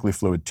 and politically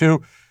fluid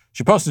too.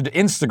 She posted to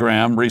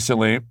Instagram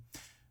recently,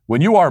 when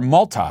you are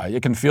multi,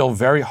 it can feel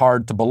very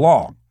hard to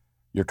belong.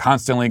 You're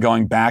constantly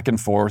going back and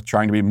forth,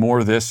 trying to be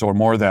more this or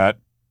more that.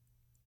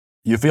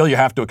 You feel you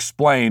have to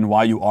explain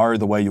why you are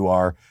the way you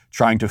are,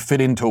 trying to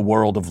fit into a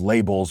world of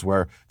labels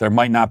where there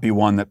might not be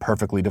one that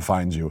perfectly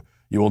defines you.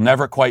 You will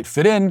never quite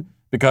fit in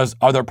because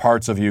other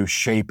parts of you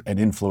shape and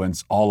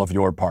influence all of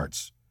your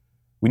parts.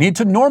 We need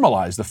to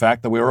normalize the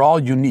fact that we are all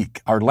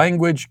unique. Our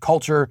language,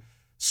 culture,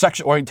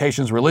 sexual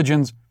orientations,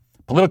 religions,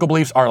 political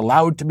beliefs are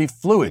allowed to be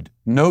fluid.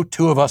 No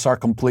two of us are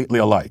completely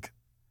alike.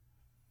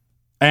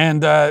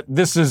 And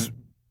this is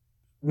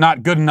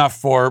not good enough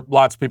for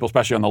lots of people,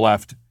 especially on the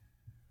left,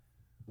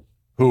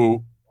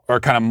 who are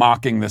kind of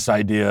mocking this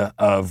idea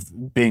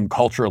of being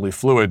culturally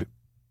fluid.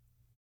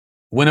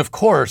 When, of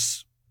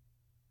course,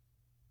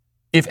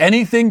 if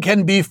anything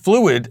can be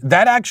fluid,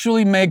 that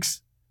actually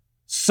makes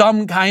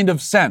some kind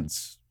of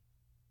sense.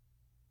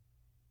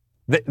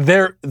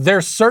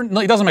 There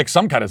certainly, it doesn't make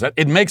some kind of sense,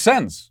 it makes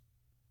sense.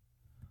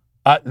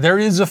 There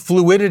is a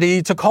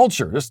fluidity to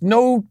culture. There's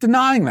no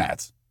denying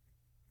that.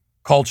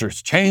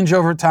 Cultures change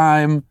over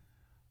time.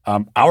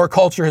 Our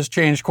culture has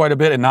changed quite a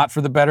bit, and not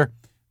for the better.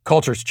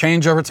 Cultures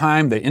change over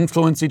time. They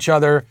influence each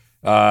other.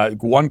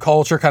 One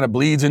culture kind of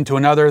bleeds into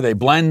another. They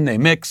blend, they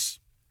mix.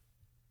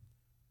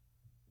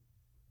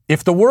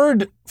 if the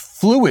word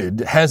fluid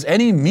has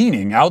any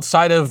meaning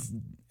outside of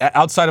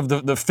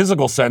the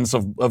physical sense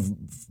of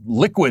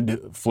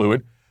liquid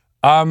fluid,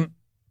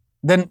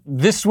 then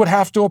this would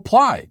have to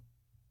apply.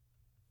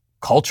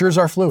 Cultures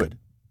are fluid.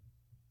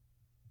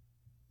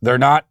 They're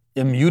not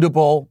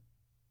immutable.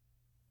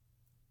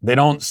 They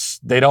don't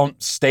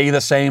stay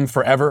the same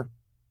forever.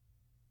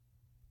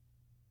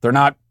 They're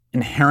not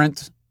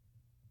inherent.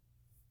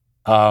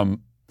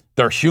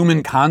 They're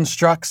human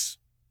constructs.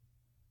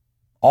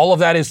 All of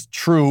that is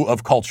true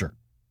of culture.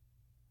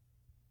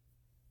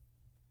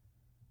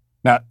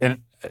 Now,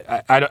 and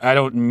I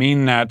don't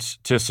mean that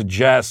to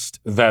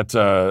suggest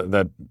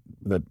that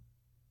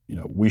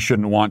we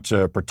shouldn't want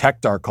to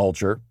protect our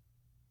culture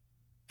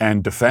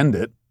and defend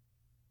it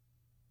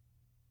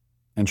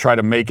and try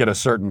to make it a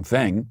certain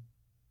thing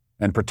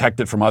and protect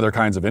it from other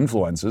kinds of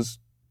influences.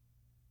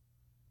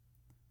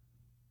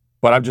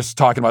 But I'm just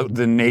talking about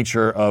the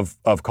nature of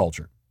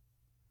culture,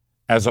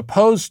 as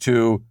opposed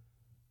to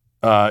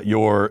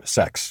your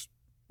sex,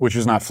 which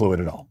is not fluid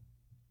at all,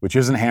 which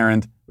is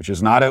inherent, which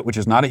is not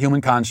a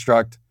human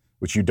construct,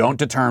 which you don't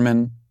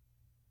determine,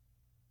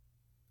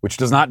 which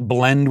does not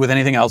blend with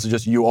anything else. It's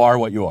just you are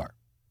what you are.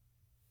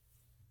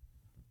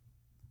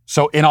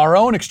 So in our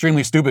own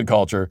extremely stupid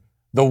culture,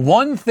 the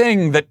one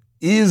thing that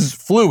is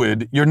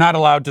fluid, you're not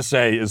allowed to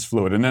say is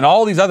fluid. And then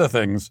all these other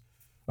things,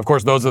 of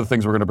course, those are the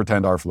things we're going to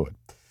pretend are fluid.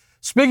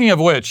 Speaking of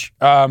which,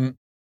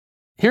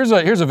 here's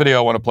a video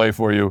I want to play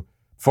for you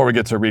before we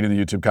get to reading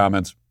the YouTube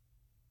comments.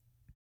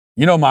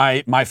 You know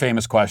my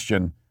famous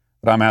question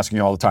that I'm asking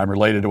you all the time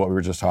related to what we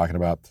were just talking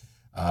about,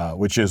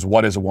 which is,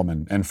 what is a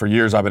woman? And for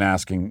years I've been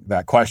asking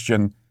that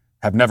question,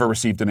 have never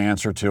received an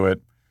answer to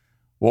it.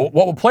 Well,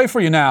 what we'll play for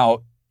you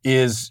now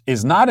is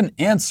not an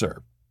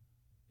answer.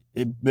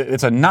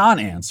 It's a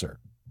non-answer.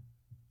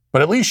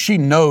 But at least she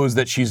knows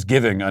that she's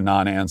giving a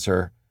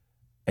non-answer.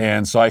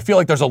 And so I feel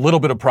like there's a little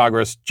bit of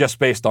progress just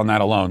based on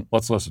that alone.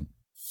 Let's listen.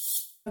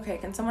 Okay,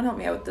 can someone help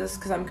me out with this?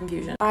 Because I'm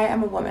confused. I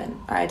am a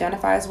woman. I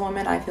identify as a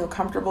woman. I feel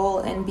comfortable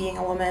in being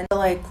a woman.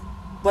 Like,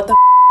 what the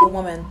a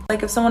woman?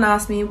 Like, if someone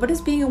asked me, what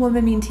does being a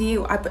woman mean to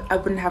you? I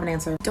wouldn't have an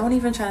answer. Don't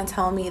even try to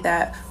tell me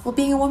that, well,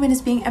 being a woman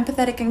is being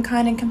empathetic and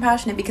kind and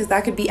compassionate, because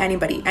that could be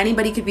anybody.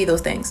 Anybody could be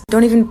those things.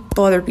 Don't even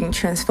bother being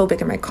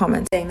transphobic in my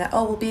comments, saying that,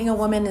 oh, well, being a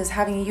woman is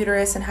having a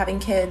uterus and having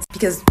kids,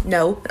 because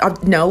no.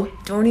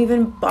 Don't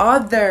even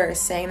bother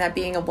saying that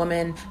being a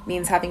woman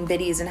means having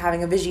biddies and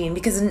having a vagine,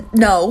 because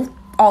no.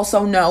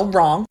 Also, no,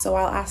 wrong. So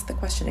I'll ask the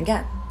question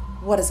again.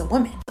 What is a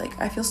woman? Like,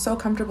 I feel so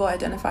comfortable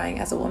identifying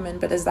as a woman,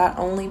 but is that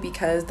only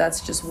because that's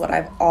just what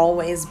I've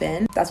always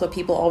been? That's what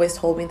people always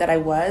told me that I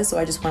was, so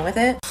I just went with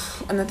it?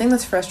 And the thing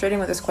that's frustrating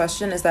with this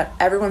question is that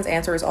everyone's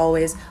answer is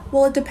always,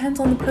 well, it depends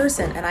on the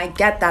person. And I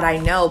get that, I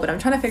know, but I'm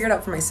trying to figure it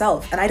out for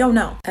myself, and I don't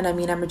know. And I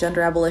mean, I'm a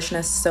gender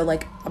abolitionist, so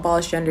like,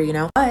 abolish gender, you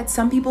know? But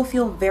some people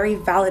feel very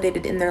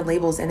validated in their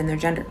labels and in their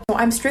gender. So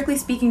I'm strictly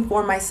speaking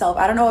for myself.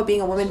 I don't know what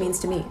being a woman means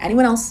to me.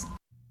 Anyone else?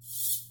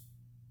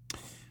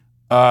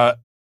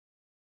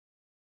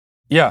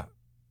 Yeah.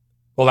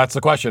 Well, that's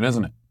the question,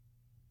 isn't it?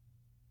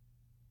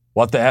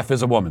 What the F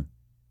is a woman?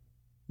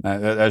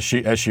 As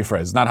she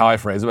phrases. Not how I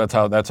phrase it,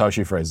 but that's how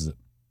she phrases it.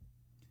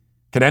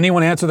 Can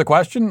anyone answer the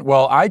question?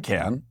 Well, I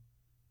can.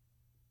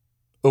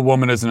 A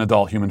woman is an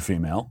adult human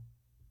female.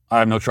 I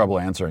have no trouble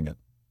answering it.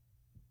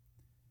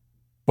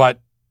 But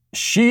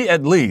she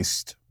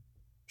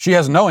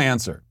has no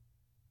answer.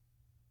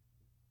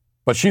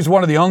 But she's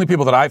one of the only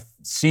people that I've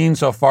seen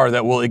so far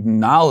that will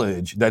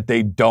acknowledge that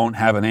they don't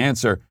have an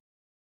answer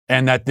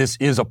and that this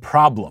is a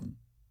problem.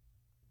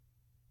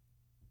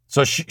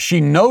 So she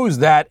knows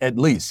that at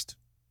least.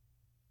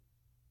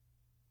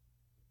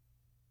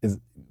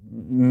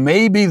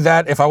 Maybe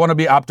that, if I want to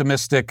be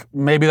optimistic,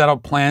 maybe that'll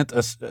plant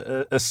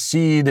a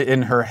seed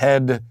in her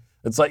head.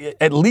 It's like,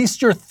 at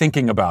least you're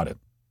thinking about it.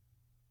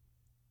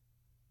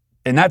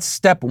 And that's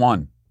step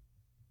one.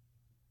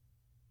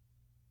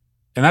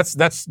 And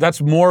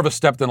that's more of a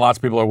step than lots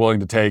of people are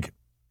willing to take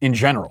in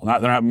general.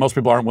 Most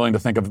people aren't willing to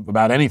think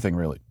about anything,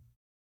 really.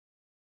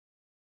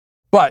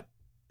 But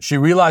she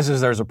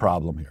realizes there's a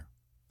problem here.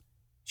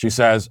 She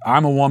says,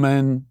 I'm a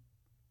woman.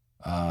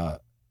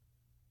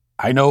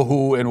 I know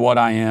who and what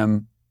I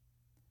am.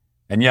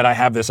 And yet I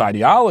have this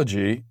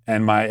ideology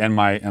and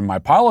my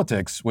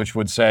politics, which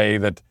would say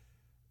that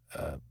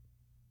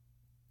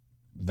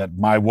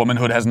my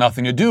womanhood has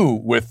nothing to do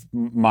with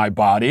my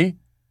body.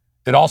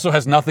 It also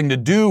has nothing to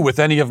do with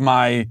any of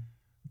my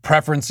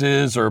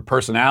preferences or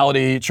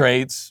personality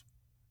traits.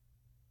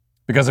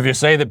 Because if you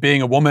say that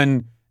being a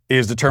woman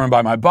is determined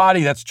by my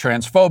body, that's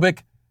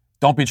transphobic.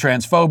 Don't be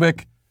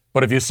transphobic.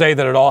 But if you say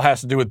that it all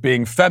has to do with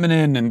being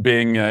feminine and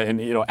being,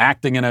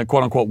 acting in a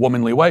quote unquote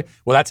womanly way,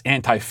 well, that's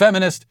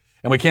anti-feminist,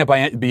 and we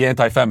can't be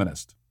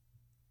anti-feminist.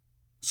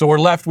 So we're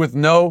left with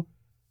no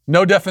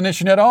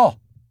definition at all.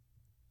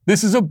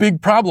 This is a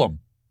big problem.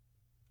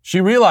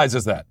 She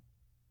realizes that.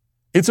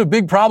 It's a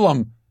big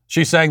problem.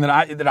 She's saying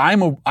that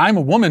I'm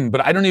a woman, but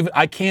I don't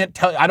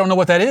know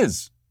what that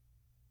is.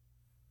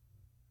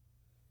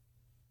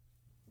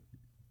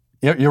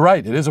 You're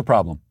right. It is a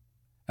problem.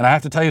 And I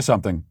have to tell you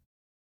something.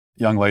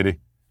 young lady,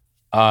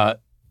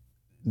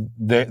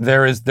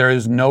 there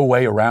is no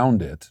way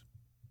around it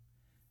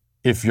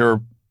if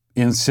you're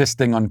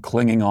insisting on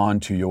clinging on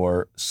to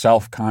your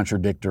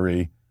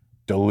self-contradictory,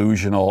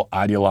 delusional,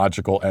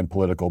 ideological, and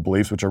political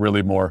beliefs, which are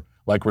really more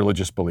like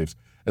religious beliefs.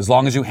 As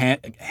long as you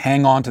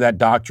hang on to that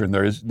doctrine,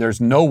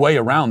 there's no way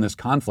around this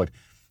conflict.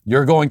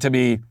 You're going to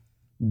be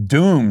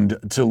doomed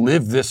to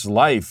live this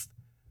life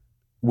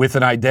with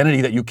an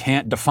identity that you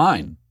can't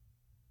define,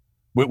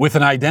 with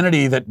an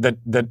identity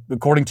that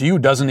according to you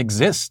doesn't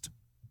exist.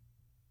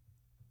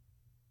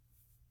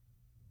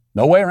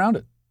 No way around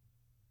it.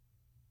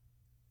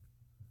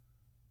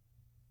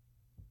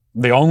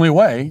 The only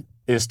way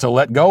is to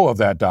let go of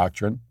that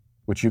doctrine,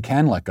 which you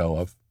can let go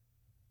of,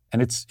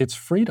 and it's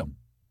freedom.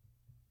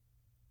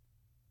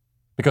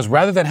 Because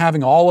rather than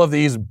having all of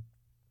these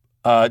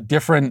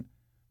different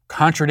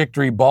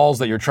contradictory balls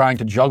that you're trying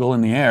to juggle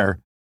in the air,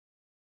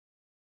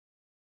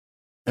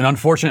 an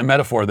unfortunate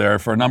metaphor there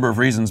for a number of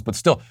reasons, but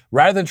still,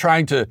 rather than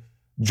trying to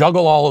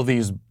juggle all of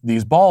these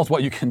balls,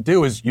 what you can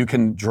do is you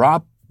can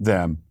drop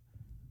them.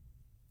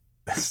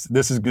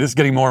 This is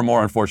getting more and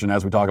more unfortunate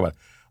as we talk about it.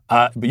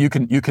 But you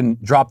can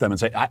drop them and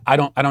say, I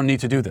don't need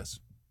to do this.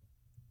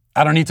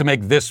 I don't need to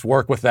make this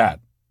work with that.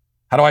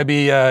 How do I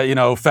be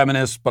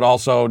feminist but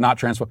also not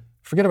transphobic?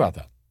 Forget about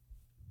that.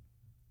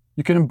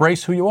 You can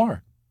embrace who you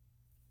are.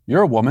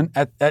 You're a woman.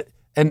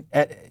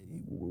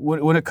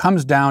 When it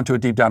comes down to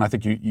it, deep down, I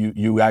think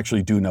you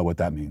actually do know what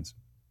that means,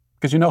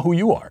 because you know who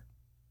you are,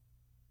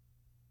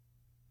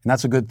 and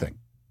that's a good thing.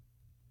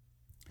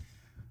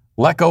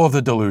 Let go of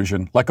the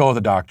delusion. Let go of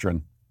the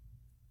doctrine.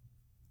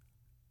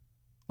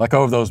 Let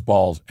go of those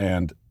balls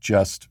and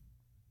just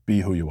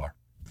be who you are.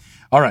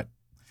 All right.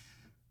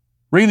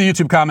 Read the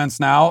YouTube comments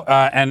now.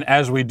 And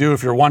as we do,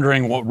 if you're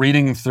wondering what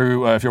reading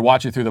through, if you're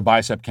watching through the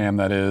bicep cam,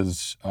 that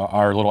is,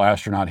 our little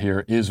astronaut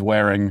here is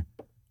wearing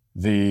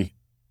the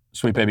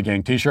Sweet Baby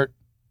Gang t-shirt.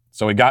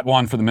 So we got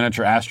one for the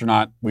miniature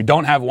astronaut. We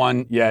don't have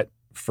one yet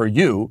for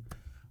you,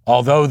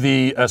 although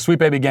the Sweet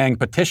Baby Gang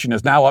petition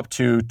is now up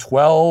to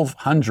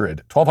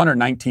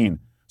 1,219.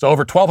 So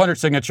over 1,200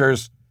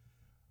 signatures.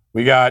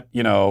 We got,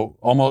 we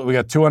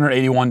got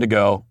 281 to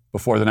go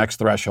before the next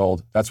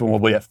threshold. That's when we'll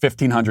be at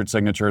 1,500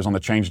 signatures on the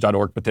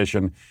change.org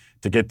petition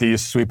to get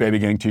these Sweet Baby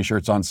Gang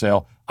t-shirts on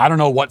sale. I don't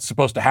know what's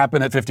supposed to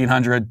happen at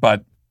 1,500,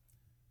 but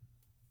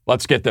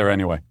let's get there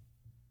anyway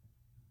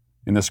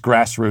in this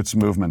grassroots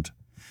movement.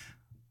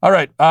 All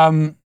right.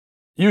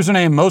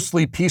 Username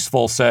Mostly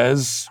Peaceful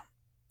says,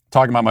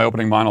 talking about my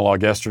opening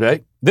monologue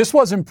yesterday, this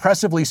was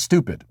impressively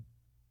stupid.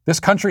 This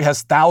country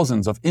has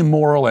thousands of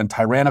immoral and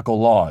tyrannical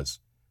laws.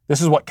 This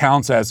is what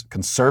counts as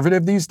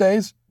conservative these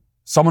days?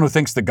 Someone who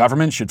thinks the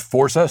government should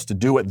force us to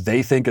do what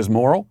they think is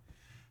moral?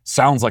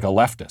 Sounds like a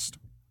leftist.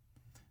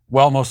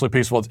 Well, Mostly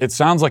Peaceful, it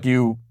sounds like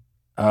you,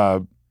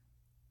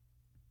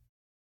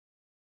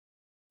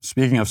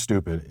 speaking of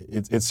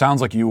stupid, it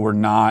sounds like you were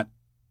not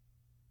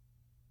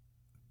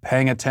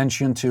paying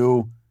attention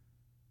to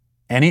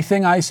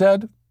anything I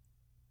said.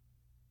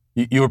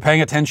 You were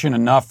paying attention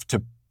enough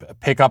to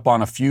pick up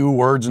on a few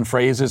words and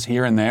phrases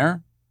here and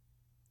there.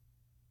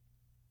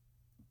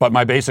 But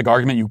my basic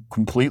argument you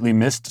completely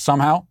missed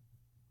somehow,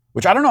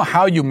 which I don't know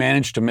how you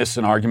managed to miss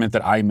an argument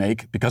that I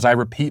make, because I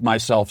repeat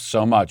myself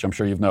so much, I'm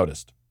sure you've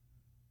noticed.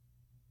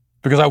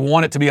 Because I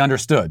want it to be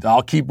understood.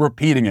 I'll keep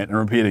repeating it and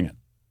repeating it.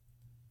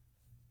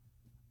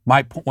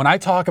 When I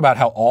talk about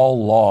how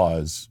all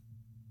laws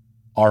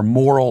are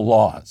moral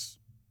laws,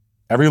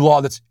 every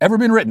law that's ever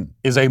been written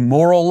is a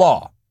moral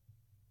law.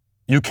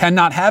 You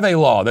cannot have a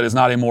law that is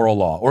not a moral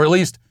law, or at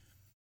least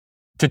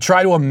to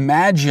try to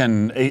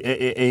imagine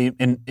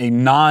a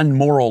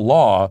non-moral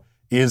law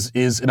is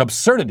an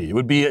absurdity. It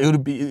would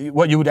be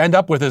what you would end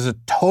up with is a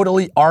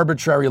totally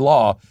arbitrary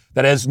law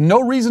that has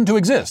no reason to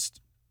exist.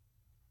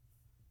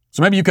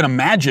 So maybe you can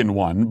imagine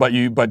one, but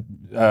you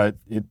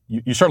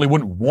certainly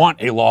wouldn't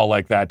want a law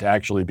like that to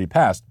actually be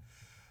passed.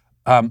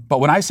 But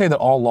when I say that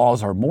all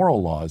laws are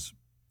moral laws,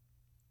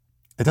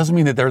 it doesn't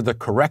mean that they're the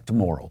correct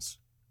morals.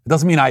 It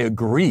doesn't mean I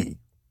agree.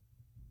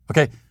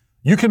 Okay?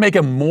 You can make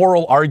a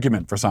moral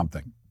argument for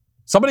something.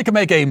 Somebody can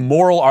make a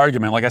moral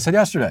argument, like I said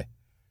yesterday.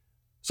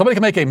 Somebody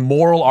can make a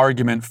moral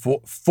argument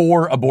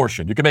for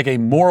abortion. You can make a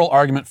moral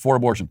argument for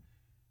abortion.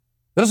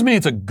 That doesn't mean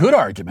it's a good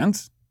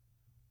argument.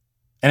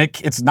 And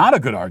it's not a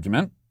good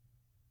argument.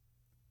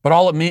 But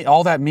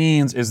all that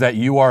means is that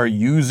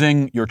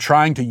you're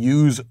trying to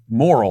use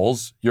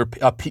morals. You're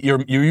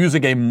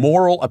using a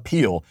moral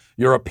appeal.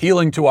 You're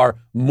appealing to our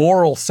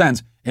moral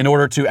sense in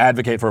order to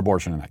advocate for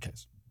abortion in that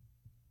case.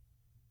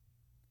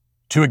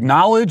 To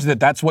acknowledge that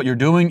that's what you're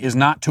doing is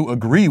not to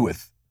agree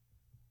with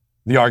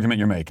the argument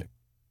you're making.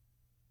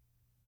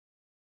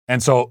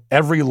 And so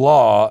every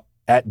law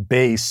at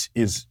base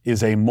is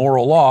a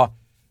moral law.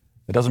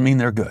 That doesn't mean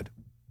they're good.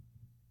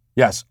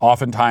 Yes,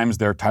 oftentimes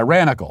they're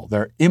tyrannical,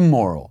 they're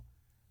immoral,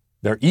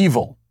 they're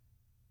evil.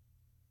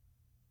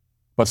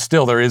 But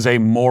still, there is a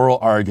moral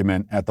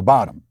argument at the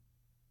bottom.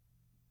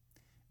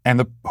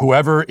 And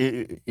whoever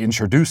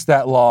introduced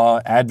that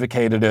law,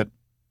 advocated it,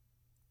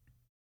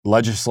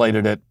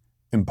 legislated it,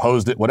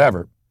 imposed it,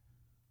 whatever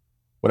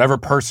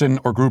person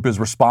or group is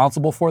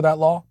responsible for that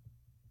law,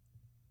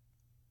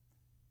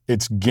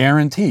 it's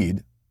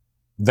guaranteed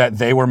that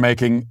they were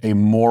making a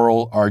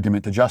moral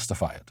argument to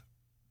justify it.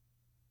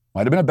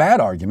 Might have been a bad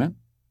argument,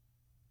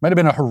 might have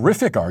been a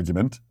horrific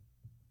argument,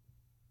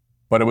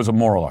 but it was a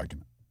moral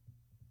argument.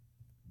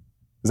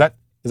 Is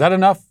that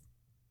enough?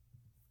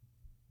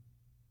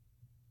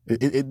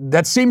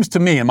 That seems to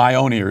me, in my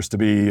own ears, to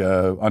be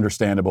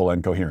understandable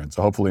and coherent.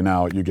 So hopefully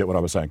now you get what I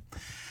was saying.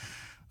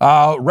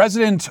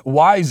 Resident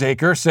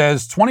Wiseacre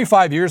says,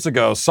 25 years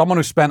ago, someone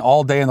who spent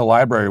all day in the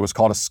library was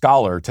called a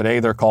scholar. Today,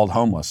 they're called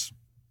homeless.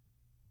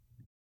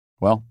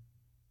 Well,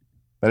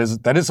 that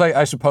is,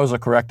 I suppose, a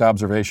correct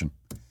observation,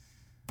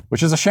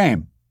 which is a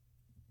shame.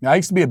 I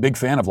used to be a big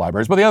fan of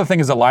libraries, but the other thing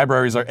is that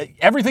libraries are,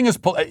 everything is,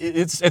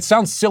 it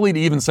sounds silly to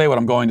even say what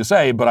I'm going to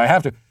say, but I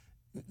have to.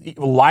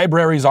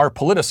 Libraries are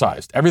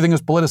politicized. Everything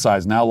is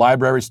politicized. Now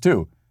libraries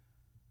too,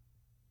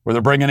 where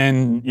they're bringing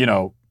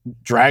in,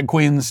 drag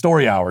queen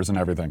story hours and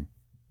everything.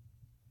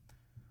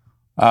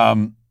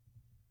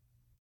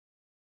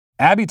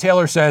 Abby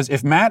Taylor says,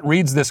 if Matt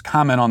reads this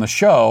comment on the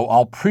show,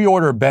 I'll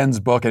pre-order Ben's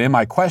book, and in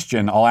my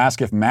question, I'll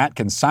ask if Matt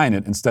can sign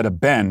it instead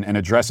of Ben and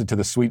address it to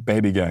the Sweet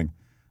Baby Gang.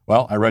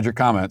 Well, I read your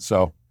comment,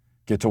 so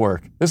get to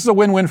work. This is a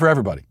win-win for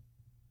everybody.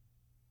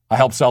 I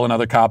help sell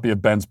another copy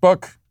of Ben's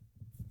book,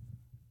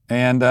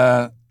 and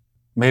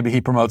maybe he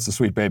promotes the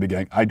Sweet Baby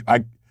Gang.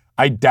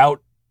 I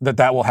doubt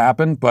that will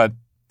happen, but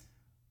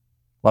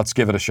let's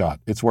give it a shot.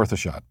 It's worth a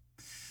shot.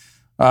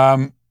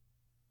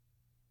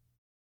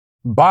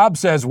 Bob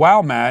says,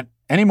 wow, Matt,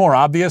 any more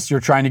obvious you're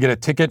trying to get a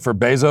ticket for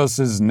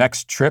Bezos'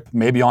 next trip,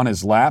 maybe on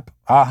his lap?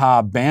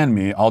 Haha, ban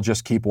me. I'll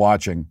just keep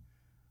watching.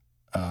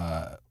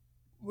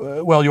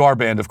 Well, you are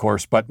banned, of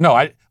course, but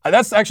no,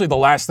 that's actually the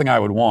last thing I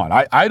would want.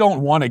 I don't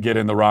want to get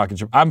in the rocket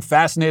ship. I'm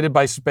fascinated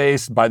by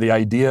space, by the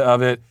idea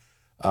of it.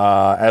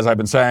 As I've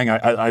been saying,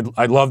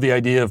 I love the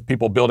idea of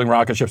people building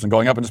rocket ships and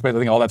going up into space. I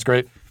think all that's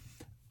great.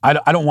 I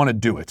don't want to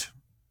do it.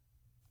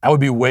 I would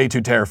be way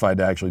too terrified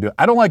to actually do it.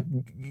 I don't like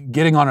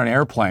getting on an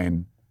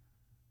airplane,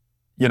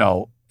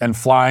 and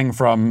flying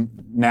from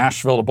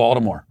Nashville to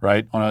Baltimore,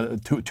 right, on a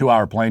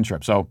two-hour plane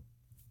trip. So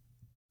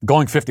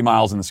going 50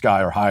 miles in the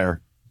sky or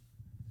higher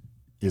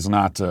is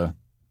not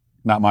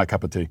my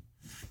cup of tea.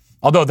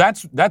 Although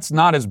that's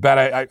not as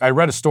bad. I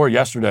read a story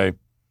yesterday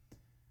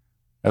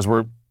as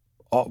we're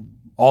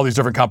all these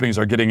different companies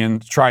are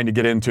trying to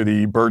get into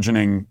the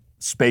burgeoning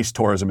space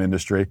tourism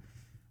industry,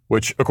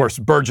 which, of course,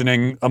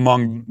 burgeoning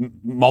among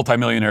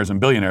multimillionaires and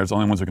billionaires, the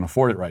only ones who can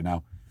afford it right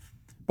now.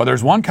 But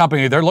there's one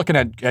company, they're looking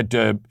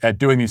at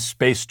doing these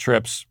space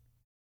trips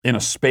in a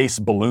space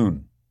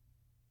balloon,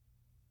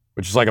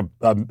 which is like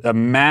a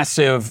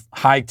massive,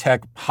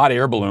 high-tech hot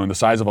air balloon the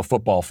size of a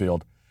football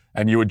field,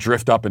 and you would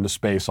drift up into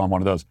space on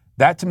one of those.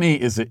 That, to me,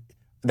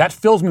 that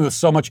fills me with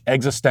so much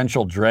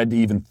existential dread to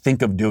even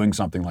think of doing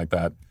something like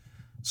that.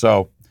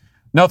 So,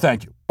 no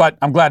thank you. But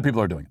I'm glad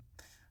people are doing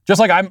it. Just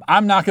like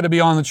I'm not going to be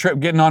on the trip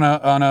getting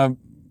on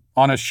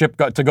a ship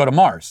to go to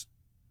Mars.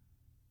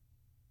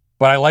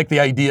 But I like the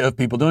idea of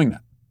people doing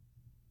that.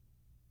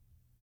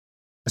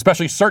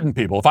 Especially certain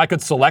people. If I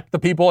could select the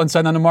people and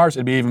send them to Mars,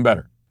 it'd be even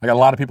better. I got a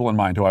lot of people in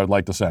mind who I would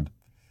like to send.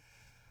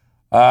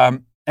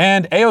 And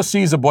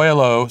AOC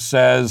Zabuelo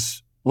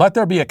says, let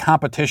there be a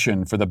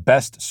competition for the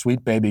best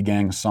Sweet Baby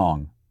Gang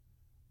song.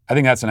 I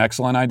think that's an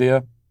excellent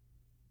idea.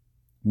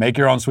 Make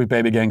your own Sweet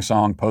Baby Gang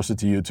song, post it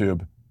to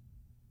YouTube,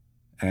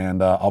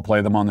 and I'll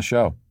play them on the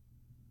show.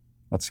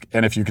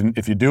 And if you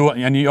do,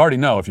 and you already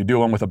know, if you do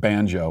one with a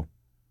banjo,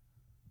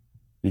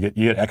 you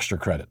get extra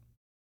credit.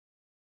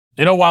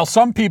 While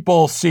some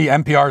people see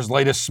NPR's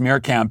latest smear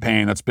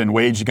campaign that's been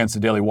waged against the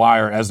Daily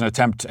Wire as an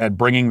attempt at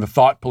bringing the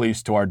thought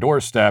police to our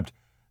doorstep,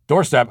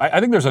 I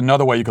think there's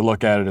another way you could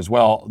look at it as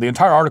well. The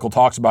entire article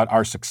talks about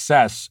our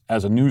success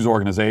as a news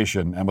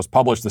organization and was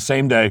published the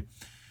same day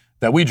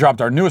that we dropped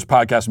our newest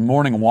podcast,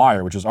 Morning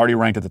Wire, which is already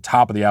ranked at the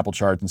top of the Apple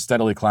charts and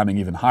steadily climbing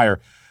even higher.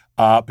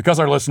 Because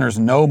our listeners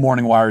know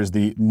Morning Wire is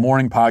the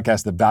morning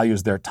podcast that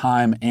values their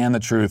time and the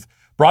truth.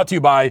 Brought to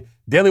you by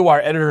Daily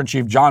Wire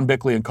editor-in-chief John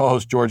Bickley and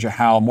co-host Georgia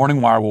Howe. Morning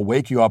Wire will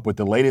wake you up with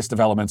the latest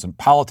developments in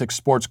politics,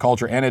 sports,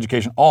 culture, and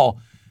education, all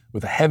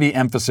with a heavy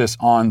emphasis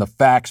on the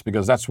facts,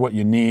 because that's what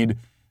you need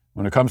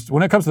when it comes to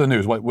the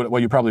news.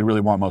 What you probably really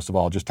want most of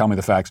all, just tell me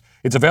the facts.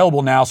 It's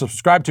available now, so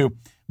subscribe to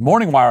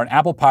Morning Wire on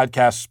Apple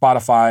Podcasts,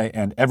 Spotify,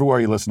 and everywhere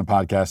you listen to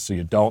podcasts so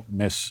you don't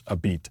miss a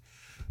beat.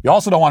 You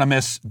also don't want to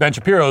miss Ben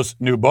Shapiro's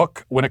new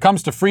book. When it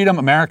comes to freedom,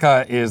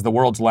 America is the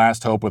world's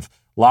last hope. With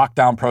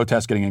lockdown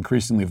protests getting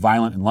increasingly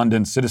violent in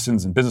London,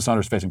 citizens and business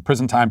owners facing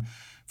prison time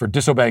for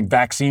disobeying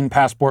vaccine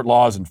passport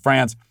laws in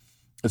France,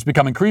 it's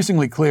become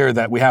increasingly clear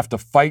that we have to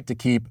fight to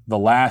keep the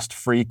last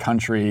free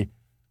country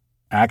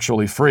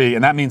actually free.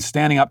 And that means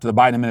standing up to the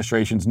Biden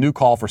administration's new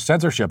call for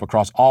censorship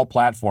across all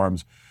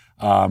platforms,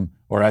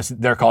 or as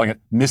they're calling it,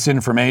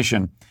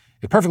 misinformation.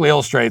 It perfectly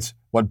illustrates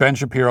what Ben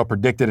Shapiro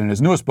predicted in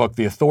his newest book,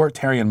 The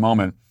Authoritarian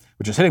Moment,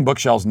 which is hitting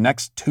bookshelves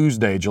next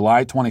Tuesday,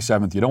 July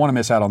 27th. You don't want to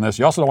miss out on this.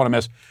 You also don't want to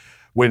miss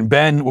when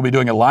Ben will be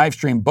doing a live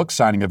stream book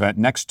signing event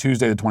next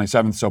Tuesday, the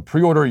 27th. So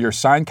pre-order your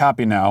signed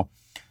copy now.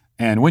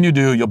 And when you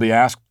do, you'll be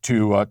asked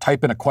to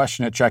type in a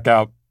question at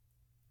checkout,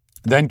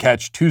 then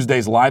catch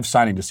Tuesday's live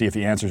signing to see if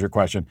he answers your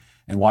question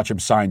and watch him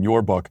sign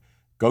your book.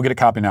 Go get a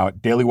copy now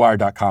at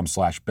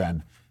dailywire.com/Ben.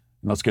 And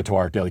let's get to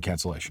our daily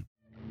cancellation.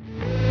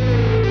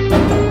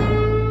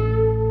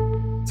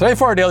 Today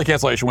for our daily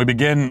cancellation, we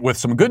begin with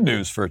some good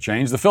news for a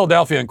change. The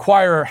Philadelphia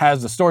Inquirer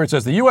has the story. It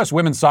says the U.S.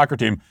 women's soccer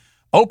team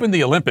opened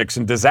the Olympics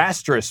in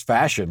disastrous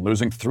fashion,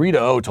 losing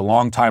 3-0 to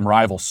longtime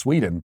rival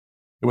Sweden.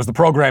 It was the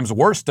program's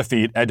worst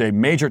defeat at a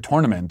major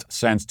tournament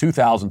since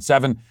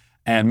 2007,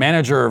 and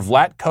manager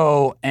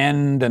Vlatko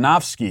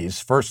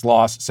Andonovski's first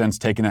loss since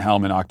taking the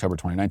helm in October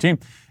 2019.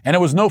 And it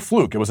was no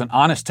fluke. It was an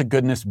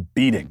honest-to-goodness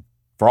beating.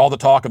 For all the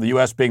talk of the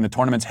U.S. being the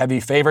tournament's heavy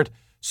favorite,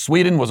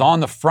 Sweden was on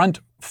the front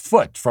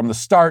foot from the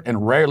start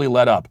and rarely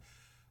let up.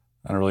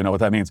 I don't really know what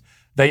that means.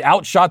 They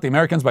outshot the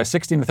Americans by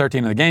 16-13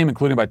 in the game,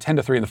 including by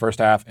 10-3 in the first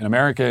half. An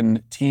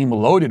American team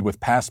loaded with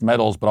past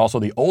medals, but also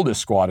the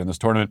oldest squad in this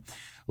tournament,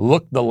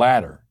 looked the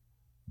latter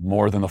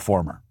more than the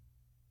former.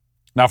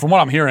 Now, from what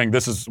I'm hearing,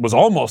 this was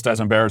almost as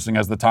embarrassing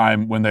as the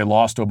time when they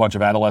lost to a bunch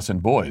of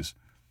adolescent boys.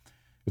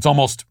 It's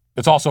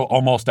also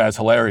almost as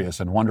hilarious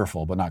and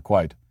wonderful, but not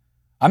quite.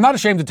 I'm not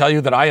ashamed to tell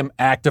you that I am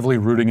actively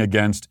rooting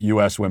against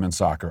U.S. women's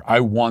soccer. I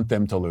want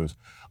them to lose.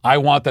 I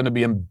want them to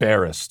be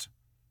embarrassed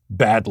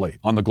badly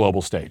on the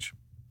global stage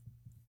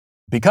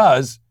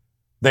because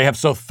they have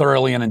so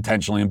thoroughly and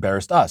intentionally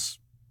embarrassed us.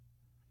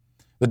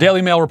 The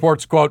Daily Mail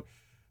reports, quote,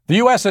 the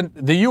U.S.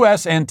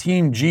 and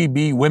Team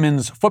GB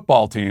women's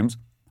football teams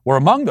were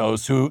among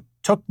those who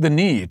took the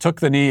knee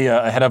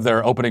ahead of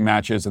their opening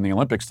matches in the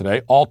Olympics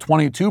today. All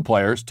 22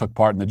 players took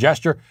part in the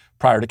gesture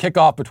prior to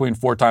kickoff between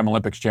four-time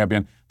Olympics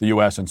champion, the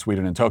U.S. and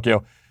Sweden in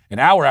Tokyo. An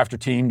hour after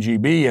Team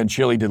GB and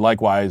Chile did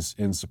likewise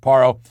in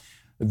Sapporo.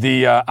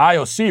 The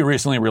IOC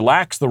recently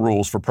relaxed the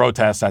rules for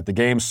protests at the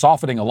Games,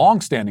 softening a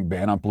long-standing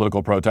ban on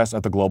political protests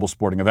at the global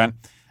sporting event.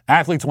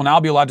 Athletes will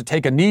now be allowed to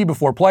take a knee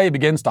before play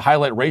begins to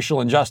highlight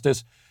racial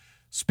injustice,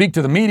 speak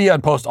to the media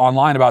and post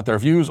online about their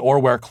views, or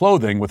wear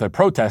clothing with a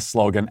protest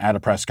slogan at a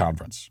press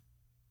conference.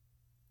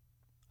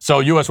 So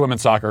U.S.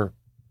 women's soccer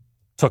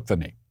took the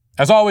knee.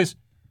 As always,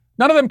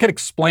 none of them can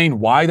explain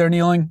why they're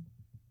kneeling.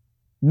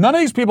 None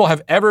of these people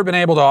have ever been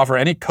able to offer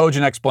any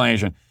cogent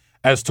explanation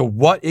as to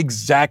what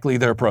exactly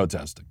they're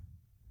protesting.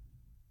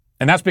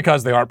 And that's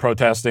because they aren't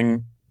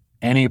protesting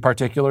any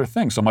particular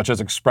thing, so much as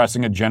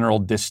expressing a general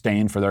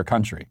disdain for their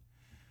country.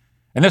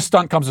 And this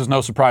stunt comes as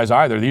no surprise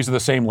either. These are the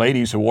same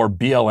ladies who wore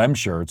BLM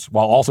shirts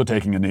while also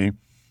taking a knee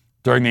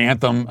during the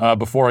anthem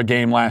before a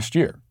game last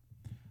year.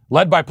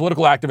 Led by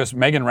political activist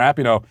Megan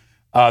Rapinoe,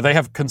 they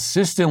have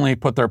consistently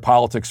put their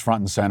politics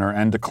front and center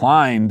and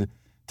declined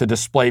to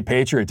display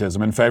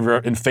patriotism in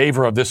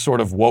favor of this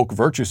sort of woke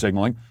virtue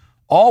signaling,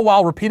 all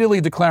while repeatedly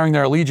declaring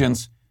their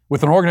allegiance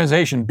with an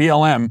organization,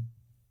 BLM,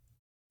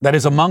 that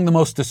is among the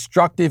most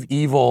destructive,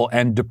 evil,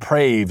 and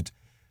depraved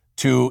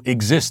to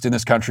exist in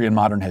this country in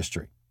modern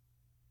history.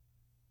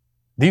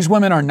 These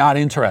women are not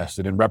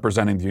interested in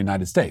representing the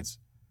United States.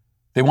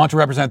 They want to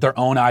represent their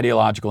own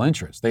ideological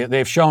interests.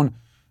 They've shown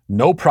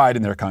no pride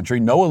in their country,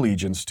 no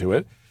allegiance to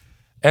it,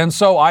 and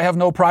so I have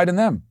no pride in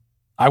them.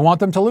 I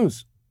want them to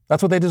lose.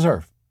 That's what they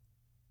deserve.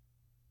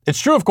 It's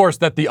true, of course,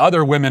 that the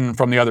other women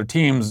from the other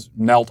teams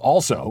knelt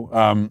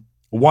also.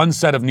 One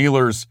set of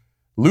kneelers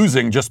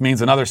losing just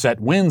means another set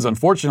wins,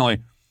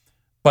 unfortunately.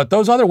 But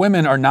those other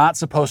women are not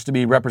supposed to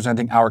be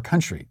representing our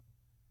country.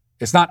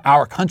 It's not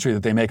our country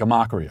that they make a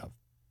mockery of.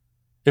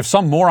 If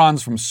some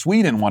morons from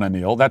Sweden want to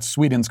kneel, that's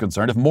Sweden's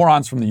concern. If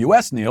morons from the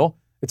U.S. kneel,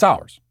 it's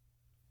ours.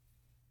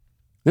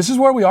 This is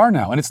where we are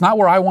now, and it's not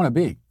where I want to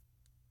be.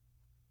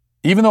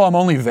 Even though I'm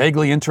only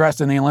vaguely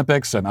interested in the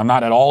Olympics and I'm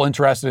not at all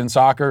interested in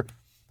soccer,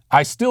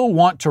 I still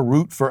want to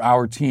root for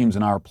our teams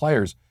and our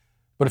players.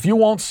 But if you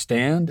won't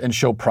stand and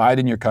show pride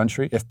in your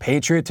country, if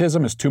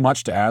patriotism is too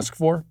much to ask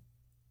for,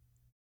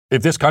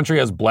 if this country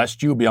has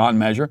blessed you beyond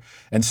measure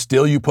and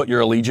still you put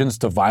your allegiance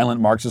to violent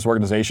Marxist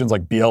organizations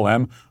like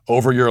BLM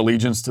over your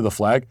allegiance to the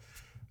flag,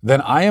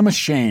 then I am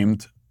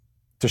ashamed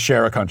to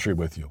share a country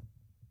with you.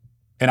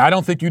 And I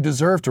don't think you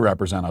deserve to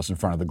represent us in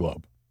front of the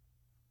globe.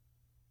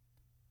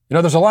 You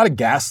know, there's a lot of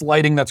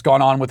gaslighting that's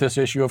gone on with this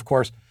issue, of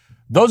course.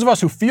 Those of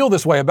us who feel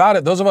this way about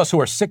it, those of us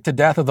who are sick to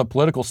death of the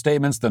political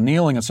statements, the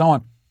kneeling and so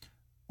on,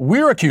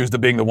 we're accused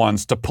of being the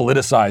ones to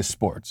politicize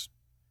sports.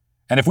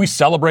 And if we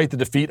celebrate the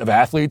defeat of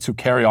athletes who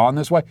carry on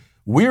this way,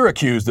 we're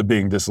accused of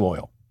being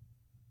disloyal.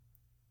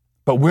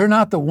 But we're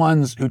not the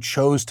ones who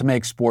chose to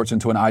make sports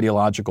into an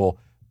ideological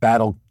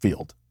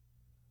battlefield.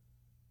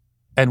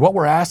 And what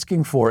we're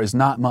asking for is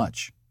not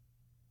much.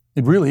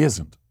 It really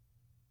isn't.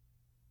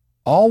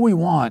 All we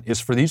want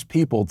is for these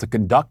people to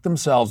conduct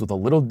themselves with a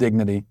little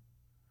dignity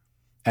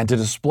and to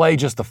display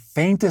just the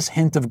faintest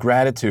hint of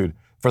gratitude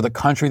for the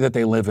country that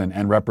they live in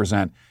and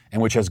represent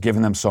and which has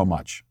given them so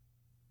much.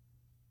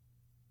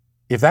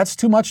 If that's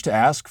too much to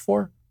ask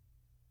for,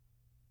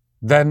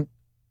 then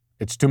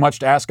it's too much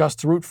to ask us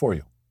to root for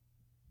you.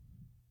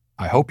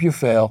 I hope you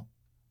fail,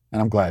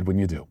 and I'm glad when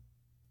you do.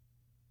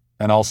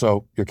 And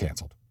also, you're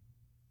canceled.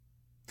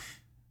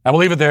 And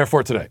we'll leave it there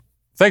for today.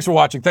 Thanks for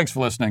watching. Thanks for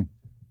listening.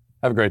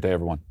 Have a great day,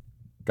 everyone.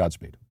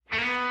 Godspeed.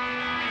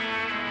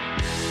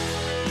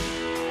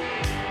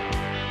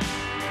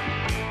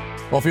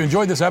 Well, if you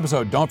enjoyed this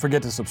episode, don't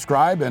forget to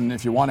subscribe. And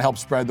if you want to help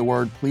spread the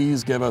word,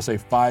 please give us a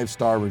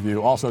 5-star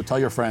review. Also, tell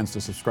your friends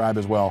to subscribe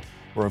as well.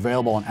 We're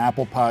available on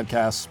Apple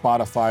Podcasts,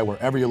 Spotify,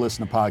 wherever you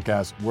listen to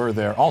podcasts. We're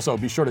there. Also,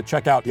 be sure to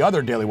check out the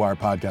other Daily Wire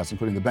podcasts,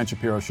 including The Ben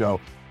Shapiro Show,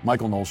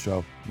 Michael Knowles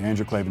Show, The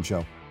Andrew Klavan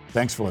Show.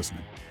 Thanks for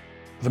listening.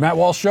 The Matt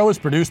Walsh Show is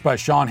produced by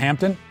Sean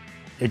Hampton,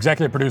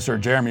 executive producer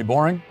Jeremy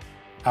Boring.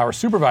 Our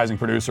supervising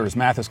producer is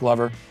Mathis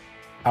Glover.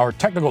 Our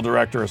technical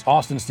director is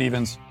Austin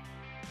Stevens.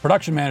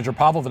 Production manager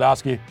Pavel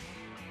Vodosky.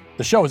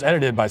 The show is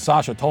edited by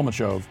Sasha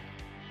Tolmachov.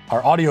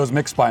 Our audio is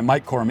mixed by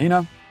Mike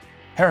Coromina.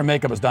 Hair and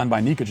makeup is done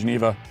by Nika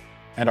Geneva.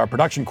 And our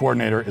production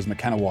coordinator is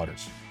McKenna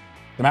Waters.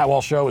 The Matt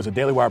Walsh Show is a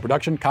Daily Wire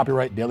production,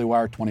 copyright Daily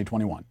Wire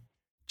 2021.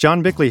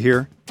 John Bickley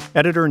here,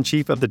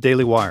 editor-in-chief of the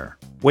Daily Wire.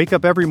 Wake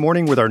up every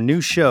morning with our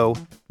new show,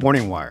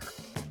 Morning Wire.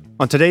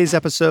 On today's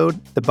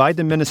episode, the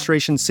Biden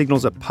administration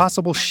signals a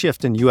possible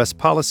shift in U.S.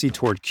 policy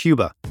toward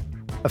Cuba.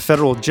 A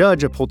federal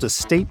judge upholds a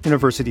state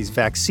university's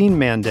vaccine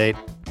mandate,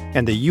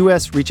 and the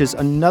U.S. reaches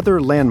another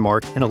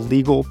landmark in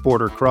illegal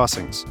border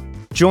crossings.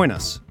 Join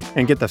us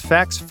and get the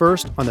facts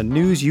first on the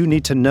news you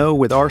need to know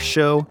with our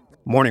show,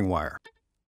 Morning Wire.